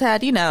always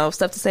had, you know,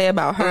 stuff to say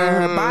about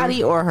her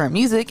body or her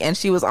music. And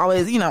she was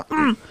always, you know,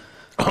 oh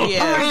my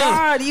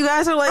God, you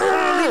guys are like,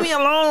 leave me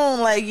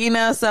alone. Like, you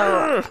know,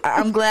 so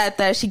I'm glad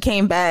that she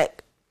came back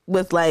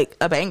with like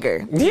a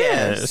banger.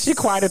 Yeah, she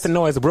quieted the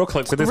noise real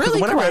quick with this.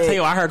 Really whenever quick. I tell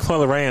you I heard Coi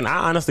Leray, and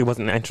I honestly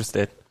wasn't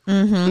interested.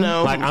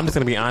 No. Like, I'm just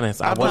gonna be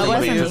honest. I probably wasn't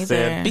wasn't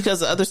interested. either. because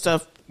the other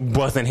stuff.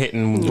 Wasn't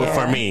hitting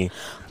for me.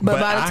 But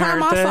by the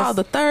time heard I saw this-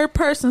 the third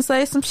person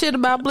say some shit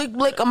about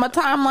Blick on my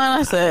timeline,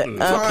 I said,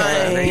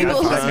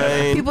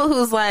 okay. People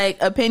whose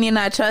like opinion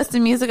I trust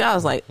in music, I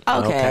was like,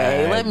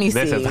 okay, let me see.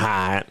 This is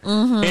hot.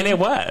 And it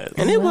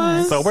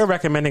was. So we're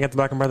recommending at the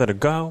Black and Brother to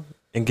go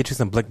and get you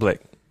some Blick. Get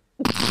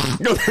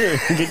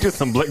you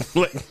some Blick.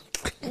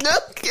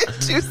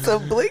 Get you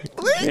some Blick.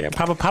 Yeah,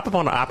 pop up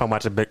on the app and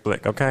watch a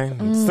Blick, okay?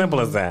 Simple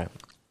as that.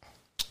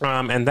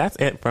 And that's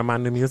it for my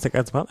new music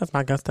as well as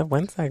my Gust of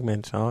Wind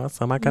segment, y'all.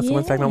 So my Gust of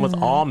Wind segment was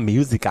all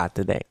musica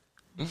today.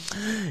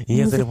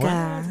 Yes, it was.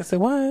 Yes, it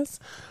was.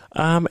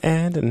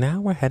 And now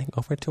we're heading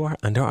over to our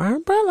Under Our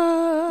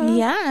Umbrella.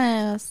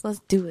 Yes, let's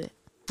do it.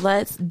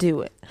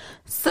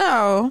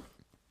 So,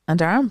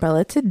 Under Our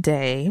Umbrella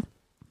today,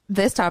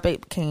 this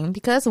topic came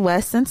because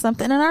Wes sent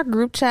something in our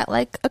group chat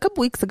like a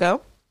couple weeks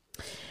ago.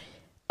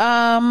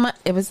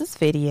 It was this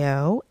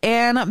video,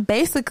 and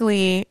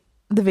basically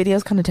the video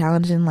is kind of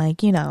challenging,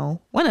 like, you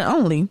know, one and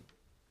only.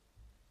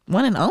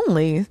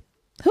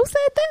 Who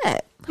said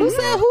that? Who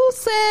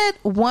said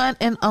one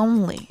and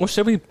only? Well,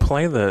 should we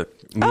play the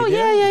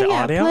media, the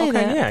audio? Play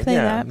okay, that, play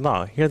that.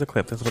 No, here's the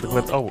clip. This is what the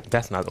clip. Oh,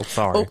 that's not. Oh,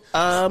 sorry.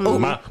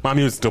 My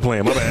music's still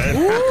playing. My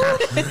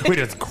bad.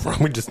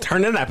 we just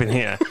turned it up in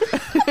here.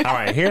 All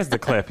right, here's the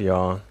clip,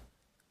 y'all.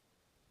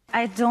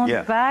 I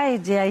don't buy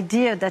the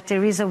idea that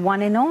there is a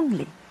one and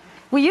only.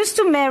 We used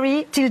to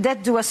marry till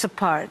death do us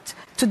apart.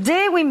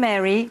 Today we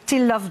marry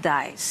till love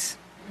dies.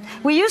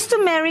 We used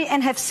to marry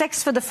and have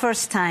sex for the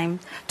first time.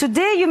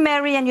 Today you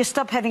marry and you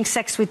stop having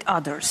sex with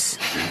others.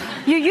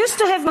 You used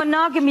to have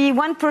monogamy,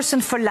 one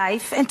person for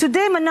life, and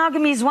today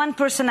monogamy is one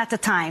person at a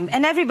time.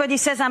 And everybody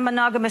says I'm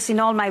monogamous in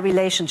all my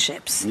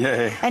relationships.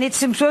 Yay. And it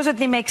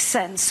supposedly makes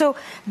sense. So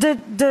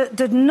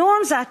the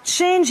norms are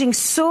changing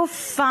so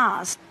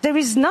fast. There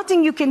is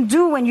nothing you can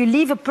do when you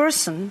leave a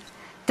person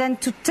than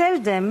to tell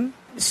them,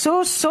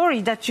 so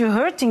sorry that you're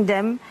hurting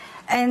them,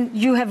 and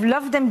you have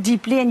loved them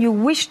deeply, and you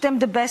wish them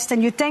the best,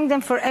 and you thank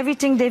them for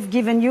everything they've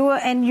given you,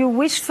 and you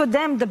wish for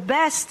them the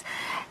best,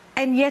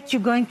 and yet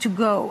you're going to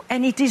go.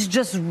 And it is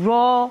just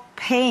raw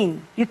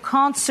pain. You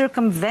can't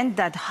circumvent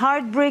that.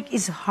 Heartbreak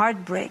is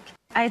heartbreak.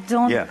 I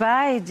don't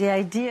buy the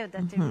idea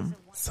that there is a...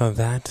 So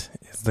that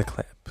is the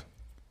clip.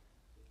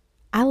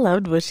 I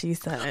loved what she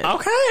said.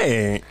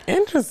 Okay,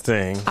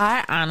 interesting.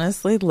 I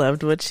honestly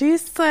loved what she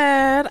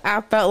said.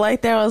 I felt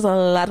like there was a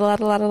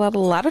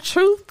lot of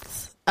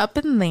truths up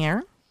in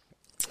there.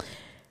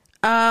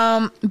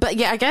 But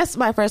yeah, I guess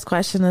my first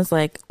question is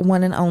like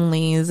one and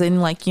onlys, and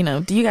like, you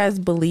know, do you guys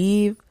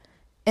believe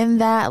in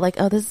that? Like,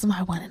 oh, this is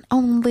my one and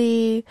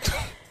only.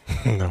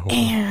 No.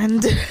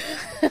 And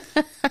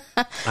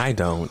I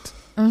don't.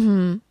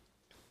 Mm-hmm.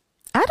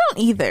 I don't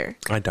either.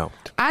 I don't.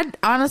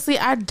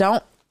 I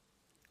don't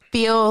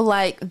feel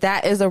like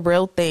that is a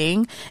real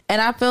thing. And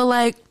I feel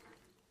like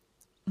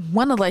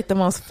one of like the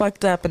most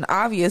fucked up and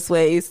obvious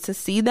ways to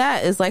see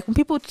that is like when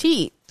people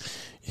cheat.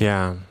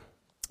 Yeah.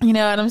 You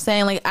know what I'm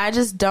saying? Like, I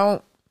just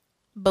don't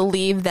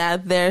believe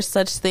that there's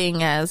such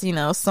thing as, you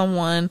know,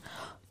 someone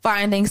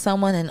finding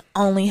someone and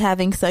only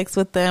having sex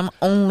with them,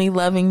 only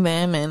loving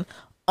them, and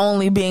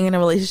only being in a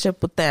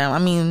relationship with them. I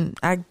mean,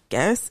 I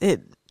guess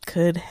it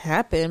could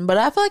happen, but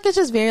I feel like it's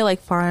just very like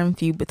far and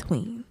few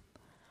between,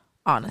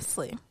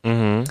 honestly.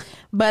 Mm-hmm.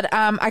 But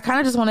I kind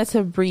of just wanted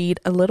to read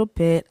a little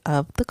bit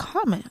of the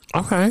comments.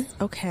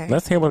 Okay.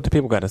 Let's hear what the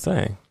people got to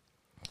say.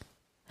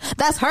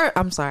 That's her.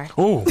 I'm sorry.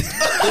 Ooh.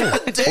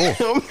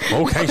 Damn.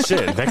 Okay,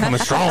 shit. They coming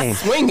strong.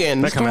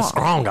 Swinging. They coming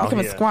strong out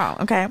here.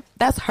 Strong. Okay.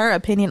 That's her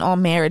opinion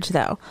on marriage,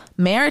 though.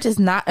 Marriage is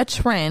not a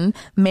trend.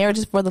 Marriage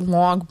is for the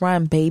long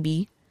run,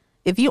 baby.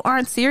 If you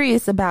aren't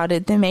serious about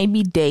it, then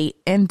maybe date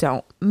and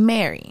don't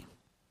marry.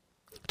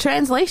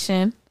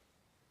 Translation.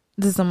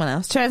 This is someone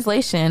else.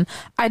 Translation.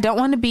 I don't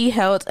want to be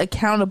held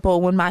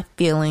accountable when my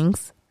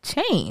feelings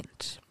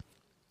change.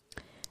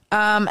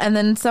 And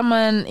then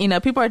someone, you know,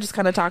 people are just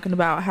kind of talking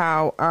about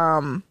how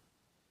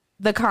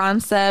the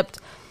concept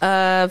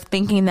of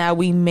thinking that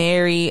we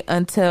marry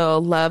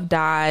until love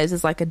dies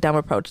is like a dumb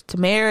approach to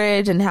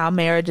marriage, and how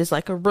marriage is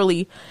like a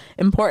really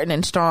important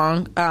and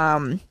strong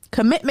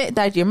commitment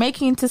that you're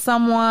making to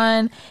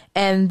someone,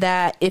 and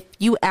that if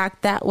you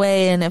act that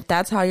way and if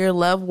that's how your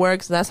love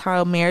works, that's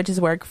how marriages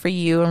work for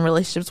you and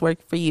relationships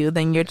work for you,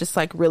 then you're just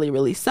like really,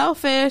 really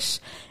selfish.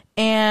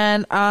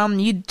 And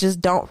you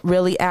just don't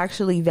really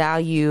actually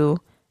value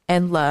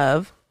and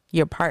love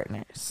your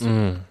partners.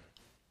 Mm.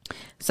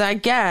 So I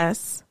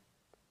guess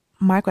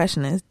my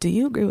question is, do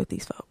you agree with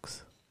these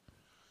folks?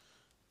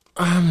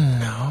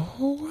 No.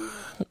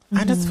 Mm-hmm.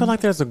 I just feel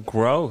like there's a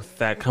growth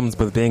that comes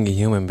with being a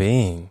human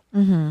being.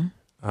 Mm-hmm.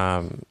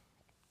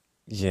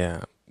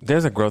 Yeah.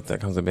 There's a growth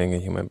that comes with being a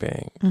human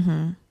being.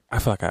 Mm-hmm. I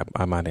feel like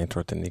I might have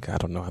interrupted Nika. I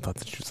don't know. I thought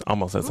that she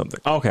almost said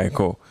something. Okay,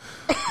 cool.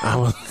 I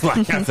was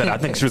like, I said, I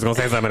think she was going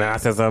to say something, and I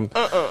said something.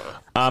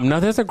 No,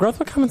 there's a growth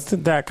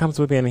that comes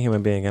with being a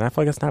human being, and I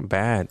feel like it's not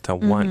bad to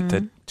want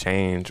to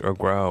change or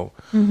grow.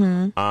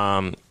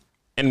 Mm-hmm.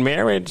 In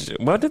marriage,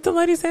 what did the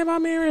lady say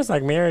about marriage?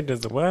 Like, marriage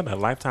is what? A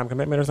lifetime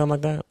commitment or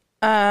something like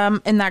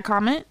that? In that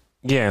comment?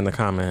 Yeah, in the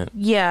comment.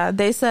 Yeah,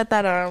 they said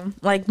that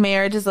like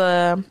marriage is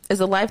a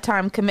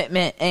lifetime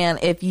commitment, and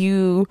if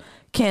you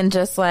can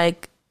just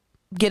like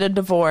get a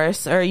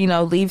divorce or, you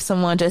know, leave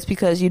someone just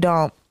because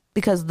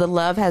the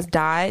love has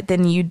died,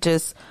 then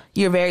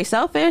you're very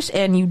selfish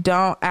and you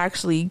don't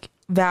actually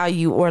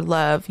value or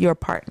love your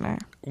partner.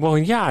 Well,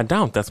 yeah, I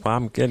don't. That's why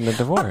I'm getting a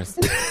divorce.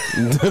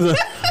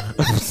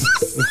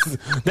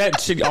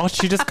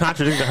 She just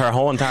contradicted her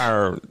whole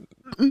entire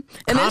and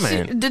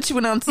comment. Then she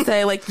went on to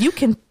say, like, you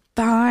can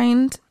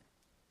find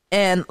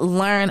and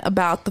learn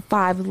about the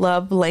 5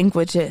 love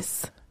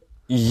languages.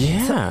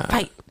 Yeah. To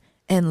fight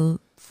and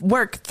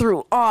work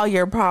through all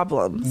your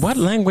problems. What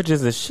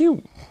languages is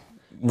she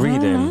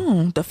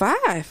reading? The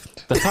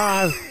 5. The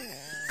 5.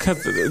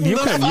 Because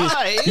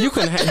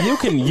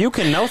you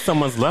can know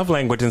someone's love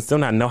language and still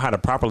not know how to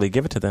properly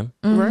give it to them.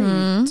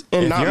 Right.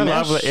 And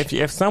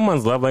if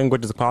someone's love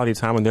language is quality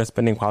time and they're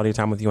spending quality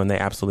time with you and they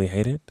absolutely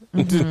hate it,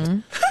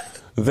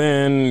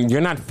 then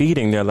you're not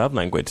feeding their love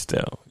language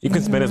still. You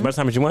can spend as much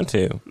time as you want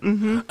to.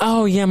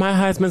 Oh, yeah, my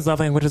husband's love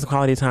language is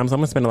quality time, so I'm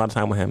going to spend a lot of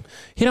time with him.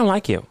 He don't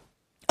like you.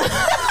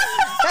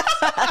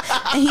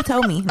 And he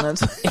told me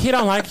he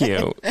don't like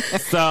you,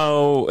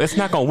 so it's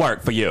not gonna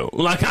work for you.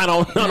 Like I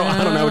don't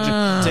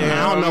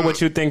know what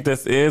you think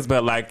this is,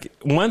 but like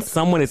once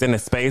someone is in a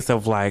space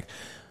of like,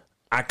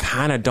 I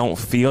kind of don't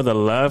feel the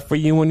love for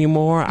you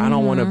anymore. I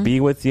don't want to be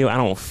with you. I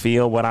don't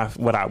feel what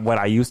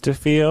I used to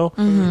feel.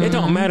 It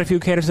don't matter if you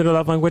cater to the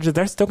love languages.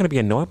 They're still going to be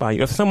annoyed by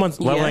you. If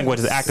someone's love language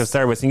is act of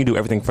service and you do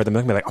everything for them,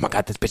 they'll be like, oh my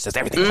God, this bitch does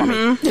everything for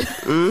me.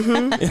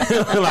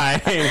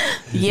 Like,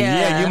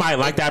 you might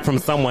like that from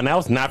someone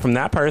else, not from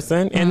that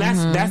person. And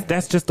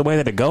that's just the way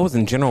that it goes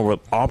in general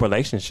with all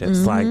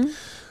relationships. Like,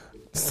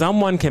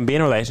 someone can be in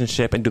a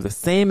relationship and do the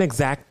same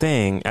exact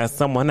thing as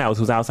someone else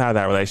who's outside of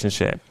that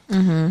relationship.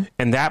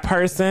 And that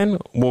person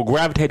will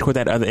gravitate toward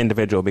that other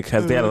individual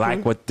because they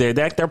like what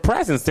their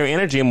presence, their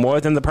energy more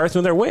than the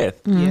person they're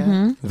with.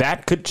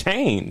 That could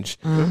change.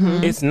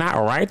 It's not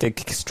right to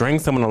string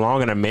someone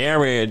along in a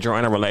marriage or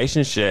in a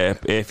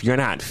relationship if you're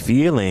not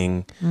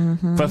feeling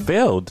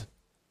fulfilled.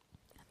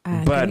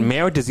 But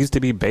marriages used to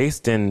be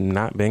based in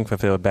not being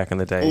fulfilled back in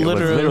the day. It was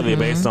literally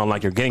based on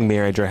like you're getting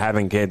married, you're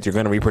having kids, you're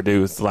going to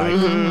reproduce. Like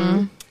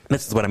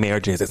this is what a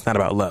marriage is. It's not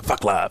about love.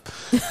 Fuck love.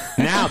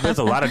 Now there's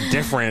a lot of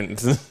different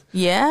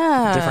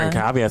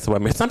caveats to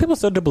what. Some people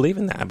still do believe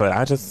in that, but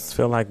I just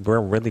feel like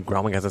we're really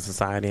growing as a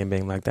society and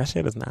being like that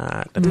shit is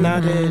not it.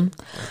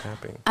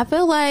 Happy. I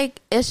feel like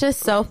it's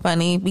just so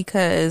funny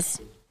because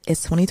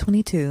it's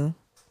 2022.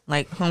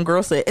 Like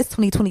homegirl said, it's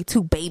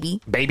 2022, baby.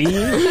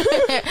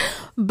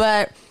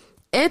 But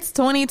it's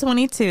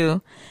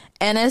 2022,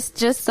 and it's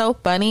just so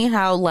funny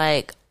how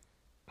like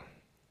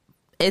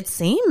it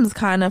seems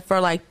kind of for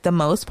like the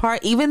most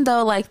part, even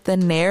though like the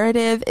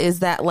narrative is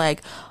that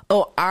like,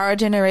 oh, our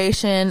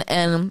generation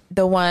and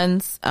the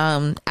ones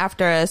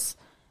after us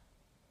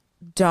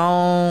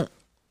don't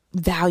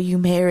value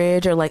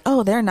marriage, or like,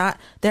 oh, they're not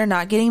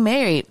getting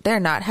married, they're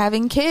not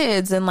having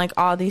kids, and like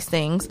all these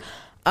things.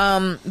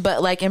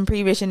 But like in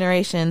previous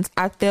generations,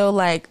 I feel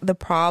like the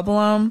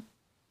problem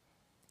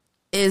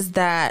is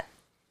that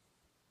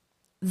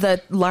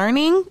the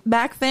learning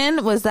back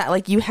then was that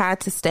like you had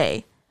to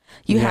stay,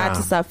 you had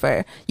to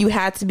suffer, you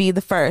had to be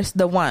the first,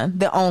 the one,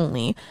 the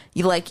only.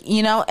 You like,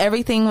 you know,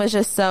 everything was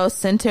just so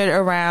centered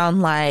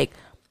around like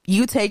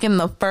you taking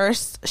the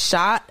first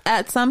shot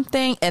at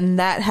something and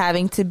that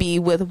having to be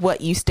with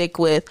what you stick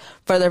with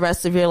for the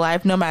rest of your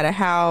life, no matter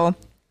how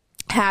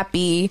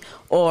happy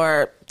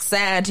or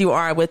sad you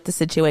are with the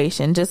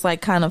situation. Just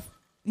like kind of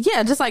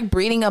just like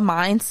breeding a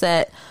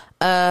mindset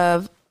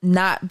of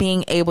not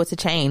being able to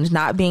change,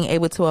 not being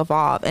able to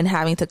evolve, and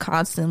having to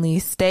constantly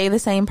stay the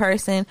same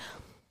person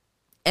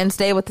and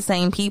stay with the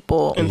same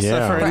people and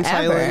suffer in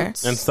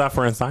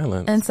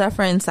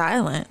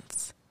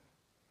silence.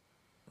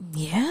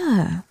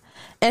 Yeah,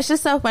 it's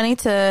just so funny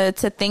to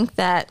think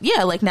that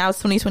like now it's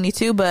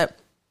 2022, but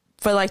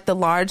for like the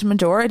large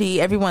majority,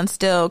 everyone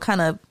still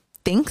kind of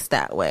thinks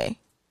that way.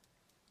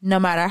 No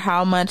matter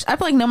how much, I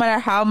feel like no matter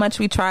how much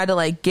we try to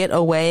like get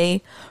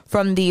away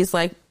from these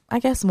like, I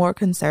guess more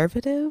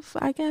conservative,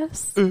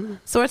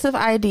 sorts of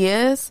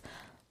ideas,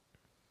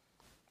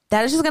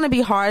 that is just going to be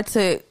hard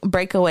to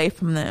break away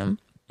from them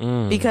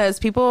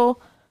because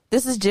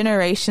this is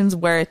generations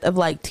worth of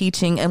like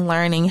teaching and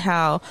learning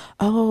how,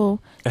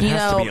 it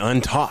has to be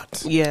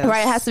untaught. Yes.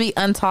 Right. It has to be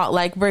untaught.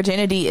 Like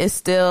virginity is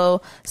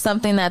still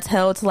something that's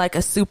held to like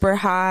a super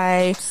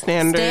high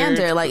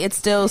standard. Like it's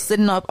still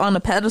sitting up on a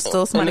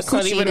pedestal. Somebody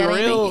not even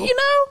real. You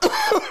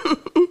know?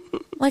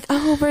 Like,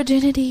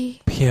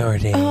 virginity.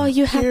 Purity. Oh,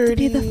 you have to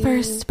be the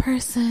first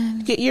person.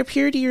 Get your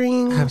purity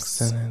rings.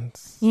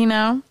 Abstinence. You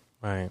know?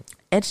 Right.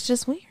 It's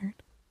just weird.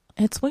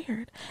 It's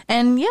weird.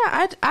 And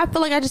yeah, I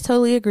feel like I just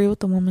totally agree with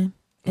the woman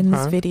in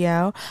this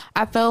video.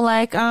 I feel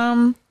like,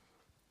 I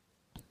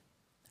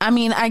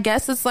mean, I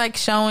guess it's like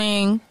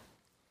showing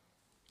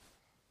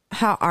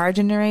how our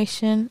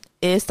generation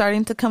is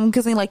starting to come,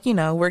 because like, you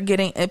know, we're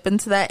getting up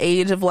into that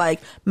age of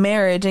like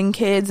marriage and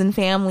kids and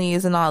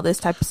families and all this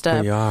type of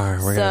stuff. We are.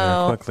 We're getting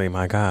there quickly.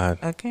 My God.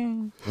 Okay.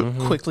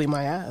 Quickly,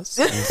 my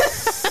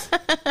ass.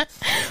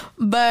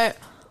 But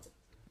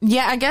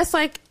yeah, I guess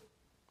like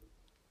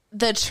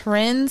the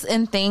trends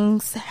and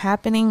things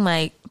happening,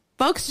 like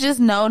folks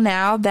just know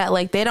now that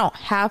like they don't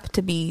have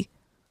to be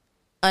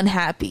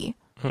unhappy.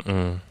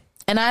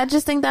 And I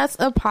just think that's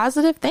a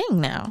positive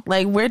thing now.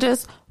 Like we're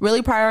just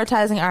really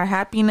prioritizing our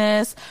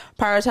happiness,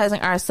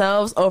 prioritizing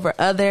ourselves over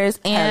others.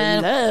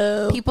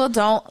 And people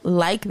don't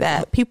like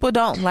that. People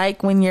don't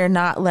like when you're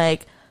not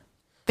like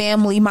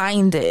family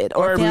minded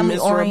or family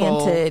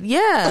oriented.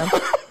 Yeah.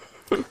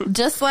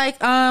 Just like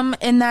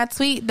in that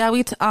tweet that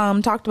we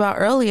talked about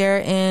earlier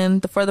in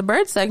the For the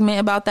Bird segment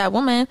about that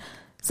woman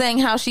saying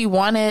how she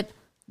wanted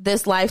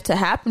this life to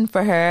happen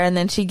for her, and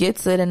then she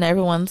gets it and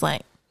everyone's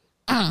like,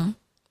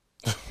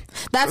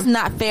 that's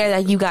not fair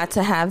that you got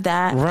to have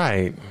that.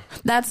 Right.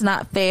 That's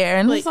not fair.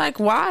 And it's like,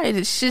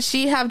 why? Should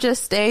she have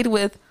just stayed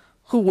with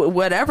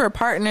whatever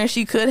partner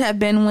she could have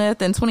been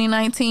with in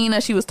 2019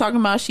 as she was talking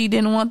about she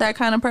didn't want that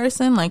kind of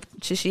person? Like,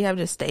 should she have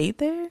just stayed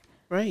there?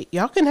 Right.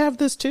 Y'all can have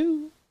this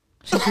too.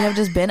 Should she have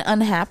just been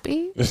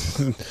unhappy?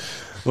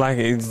 Like,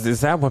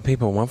 is that what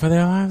people want for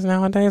their lives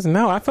nowadays?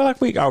 No, I feel like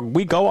we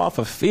go off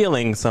of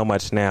feeling so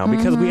much now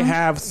because we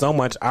have so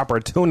much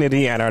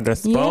opportunity at our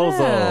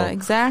disposal. Yeah,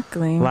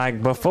 exactly.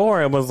 Like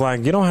before, it was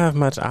like you don't have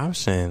much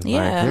option.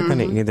 Yeah. Like, you're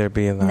gonna either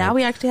be like, now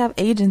we actually have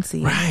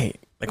agency. right?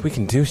 Like we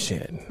can do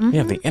shit. We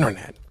have the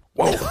internet.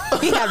 Whoa.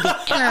 We have the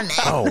internet.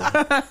 Oh,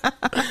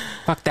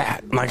 fuck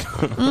that! Like,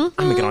 I'm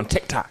gonna get on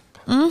TikTok.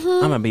 I'm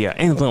gonna be an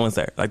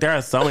influencer. Like, there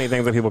are so many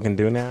things that people can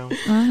do now.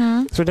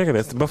 It's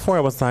ridiculous. Before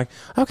it was like,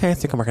 okay,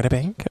 so you can work at a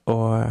bank,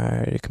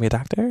 or you can be a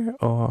doctor,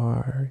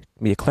 or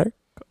be a clerk,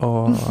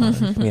 or you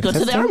can be an Go to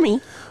the assistant,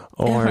 army.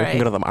 or you Right. can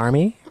go to the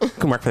army. You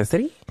can work for the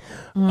city,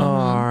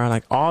 or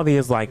like all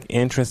these like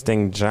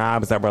interesting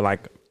jobs that were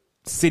like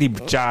city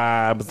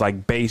jobs,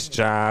 like base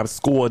jobs,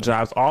 school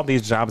jobs, all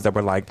these jobs that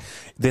were like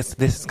this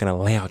is gonna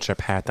lay out your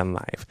path in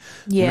life.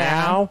 Yeah.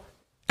 Now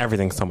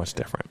everything's so much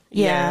different.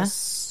 Yeah.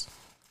 Yes.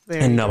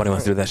 Very And nobody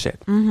wants to do that shit,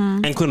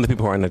 including the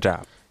people who are in the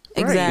job.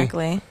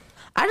 Exactly.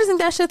 I just think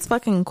that shit's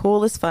fucking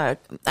cool as fuck.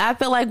 I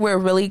feel like we're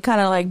really kind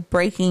of like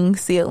breaking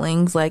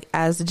ceilings like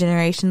as the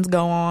generations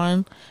go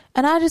on.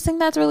 And I just think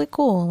that's really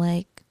cool.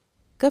 Like,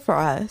 good for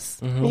us.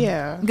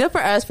 Yeah. Good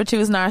for us for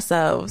choosing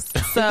ourselves.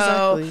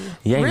 So Exactly.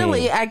 Yeah,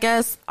 really, yeah. I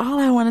guess all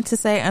I wanted to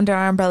say under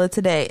our umbrella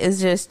today is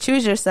just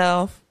choose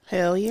yourself.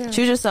 Hell yeah.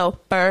 Choose yourself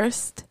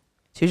first.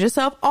 Choose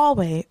yourself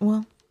always.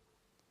 Well,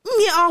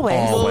 yeah, always.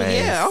 Always. Well,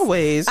 yeah,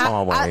 always.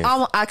 Always.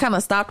 I kind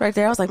of stopped right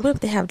there. I was like, what if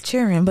they have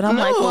children? But I'm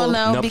like, well,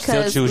 no, Nope,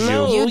 because still choose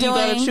no, you. you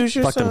gotta doing- choose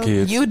Fuck yourself. them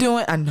kids. you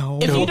doing. I know.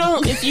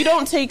 If you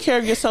don't take care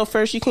of yourself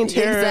first, you can't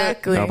take care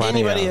Exactly. of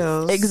anybody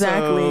else.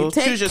 Exactly.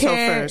 So choose yourself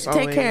first.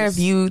 Take care of always.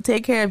 you.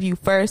 Take care of you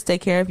first.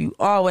 Take care of you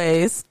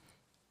always.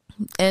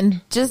 And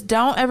just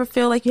don't ever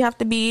feel like you have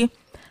to be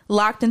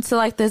locked into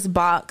like this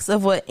box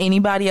of what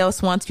anybody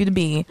else wants you to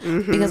be.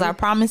 Because I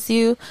promise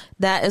you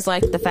that is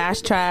like the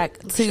fast track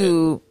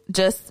to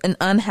just an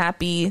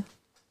unhappy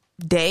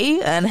day,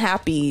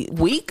 unhappy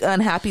week,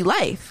 unhappy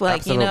life.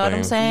 Like, you know what I'm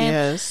Absolutely. saying?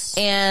 Yes.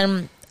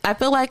 And I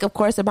feel like, of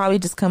course, it probably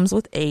just comes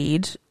with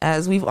age,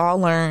 as we've all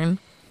learned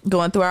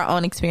going through our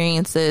own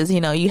experiences.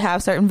 You know, you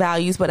have certain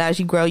values, but as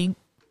you grow, you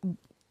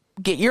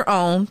get your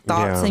own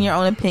thoughts Yeah. and your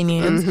own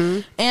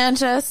opinions. And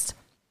just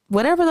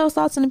whatever those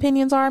thoughts and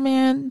opinions are,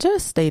 man,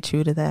 just stay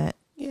true to that.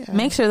 Yeah.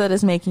 Make sure that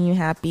it's making you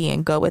happy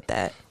and go with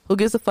that. Who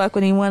gives a fuck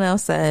what anyone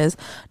else says?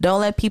 Don't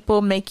let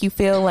people make you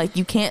feel like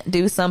you can't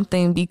do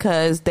something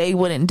because they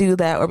wouldn't do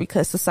that or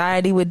because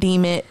society would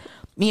deem it,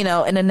 you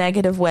know, in a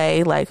negative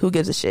way. Like, who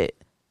gives a shit?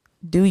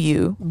 Do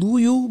you. Do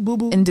you, boo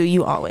boo? And do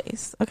you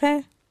always.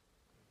 Okay?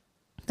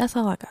 That's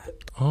all I got.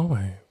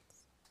 Always.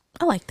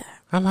 I like that.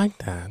 I like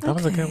that. That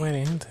was a Okay. good way to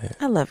end it.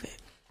 I love it.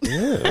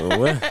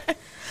 Ew.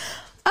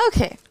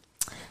 Okay.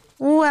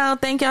 Well,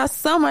 thank y'all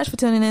so much for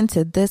tuning in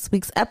to this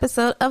week's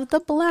episode of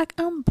The Black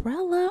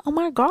Umbrella. Oh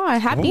my God.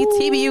 Happy Ooh,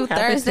 TBU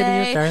happy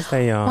Thursday. TBU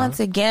Thursday, y'all. Once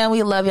again,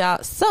 we love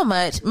y'all so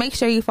much. Make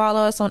sure you follow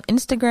us on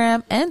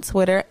Instagram and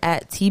Twitter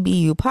at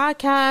TBU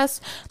Podcast.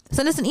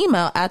 Send us an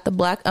email at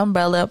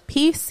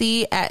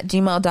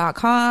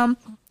theblackUmbrellaPC@gmail.com.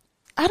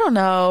 I don't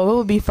know. What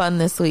would be fun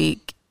this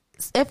week?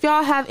 If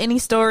y'all have any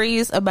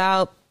stories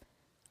about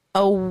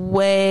a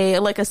way,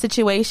 like a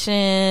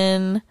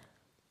situation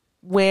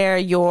where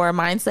your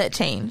mindset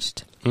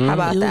changed. How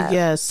about Ooh, that?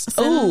 yes.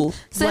 Send,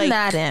 send like,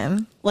 that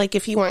in. Like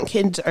if you want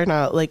kids or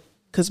not, like,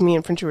 because me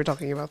and Frenchie were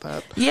talking about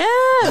that. Yeah,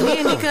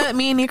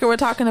 me and Nika were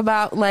talking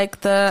about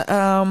like the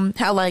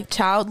how like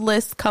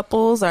childless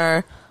couples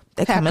are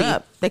coming Happy.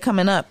 up. They're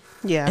coming up.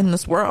 Yeah. In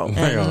this world,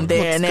 Yeah. and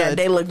Looks good.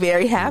 they look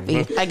very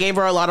happy. I gave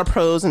her a lot of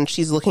pros, and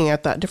she's looking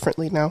at that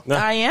differently now.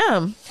 I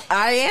am.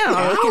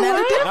 I'm looking at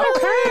it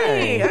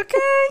differently.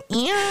 Okay.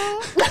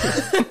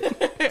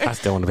 Yeah. I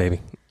still want a baby.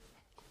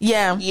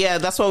 Yeah. Yeah,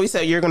 that's why we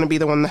said you're going to be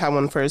the one that had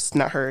one first,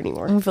 not her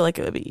anymore. I feel like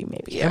it would be you,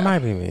 maybe. It might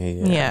be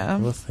me. Yeah.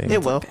 We'll see.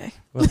 It will. Okay.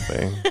 We'll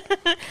see.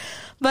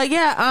 But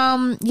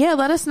yeah,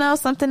 let us know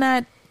something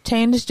that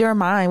changed your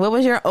mind. What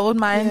was your old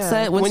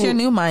mindset? Yeah. What's When your you-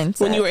 new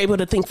mindset? When you were able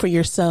to think for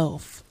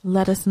yourself.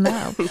 Let us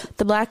know.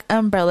 The Black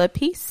Umbrella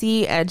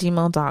PC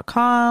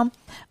 @gmail.com.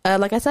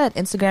 Like I said,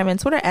 Instagram and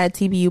Twitter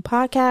 @TBU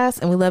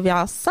Podcast. And we love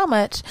y'all so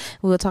much.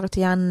 We will talk to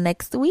y'all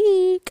next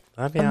week.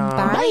 Love y'all.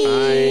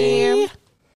 Bye. Bye.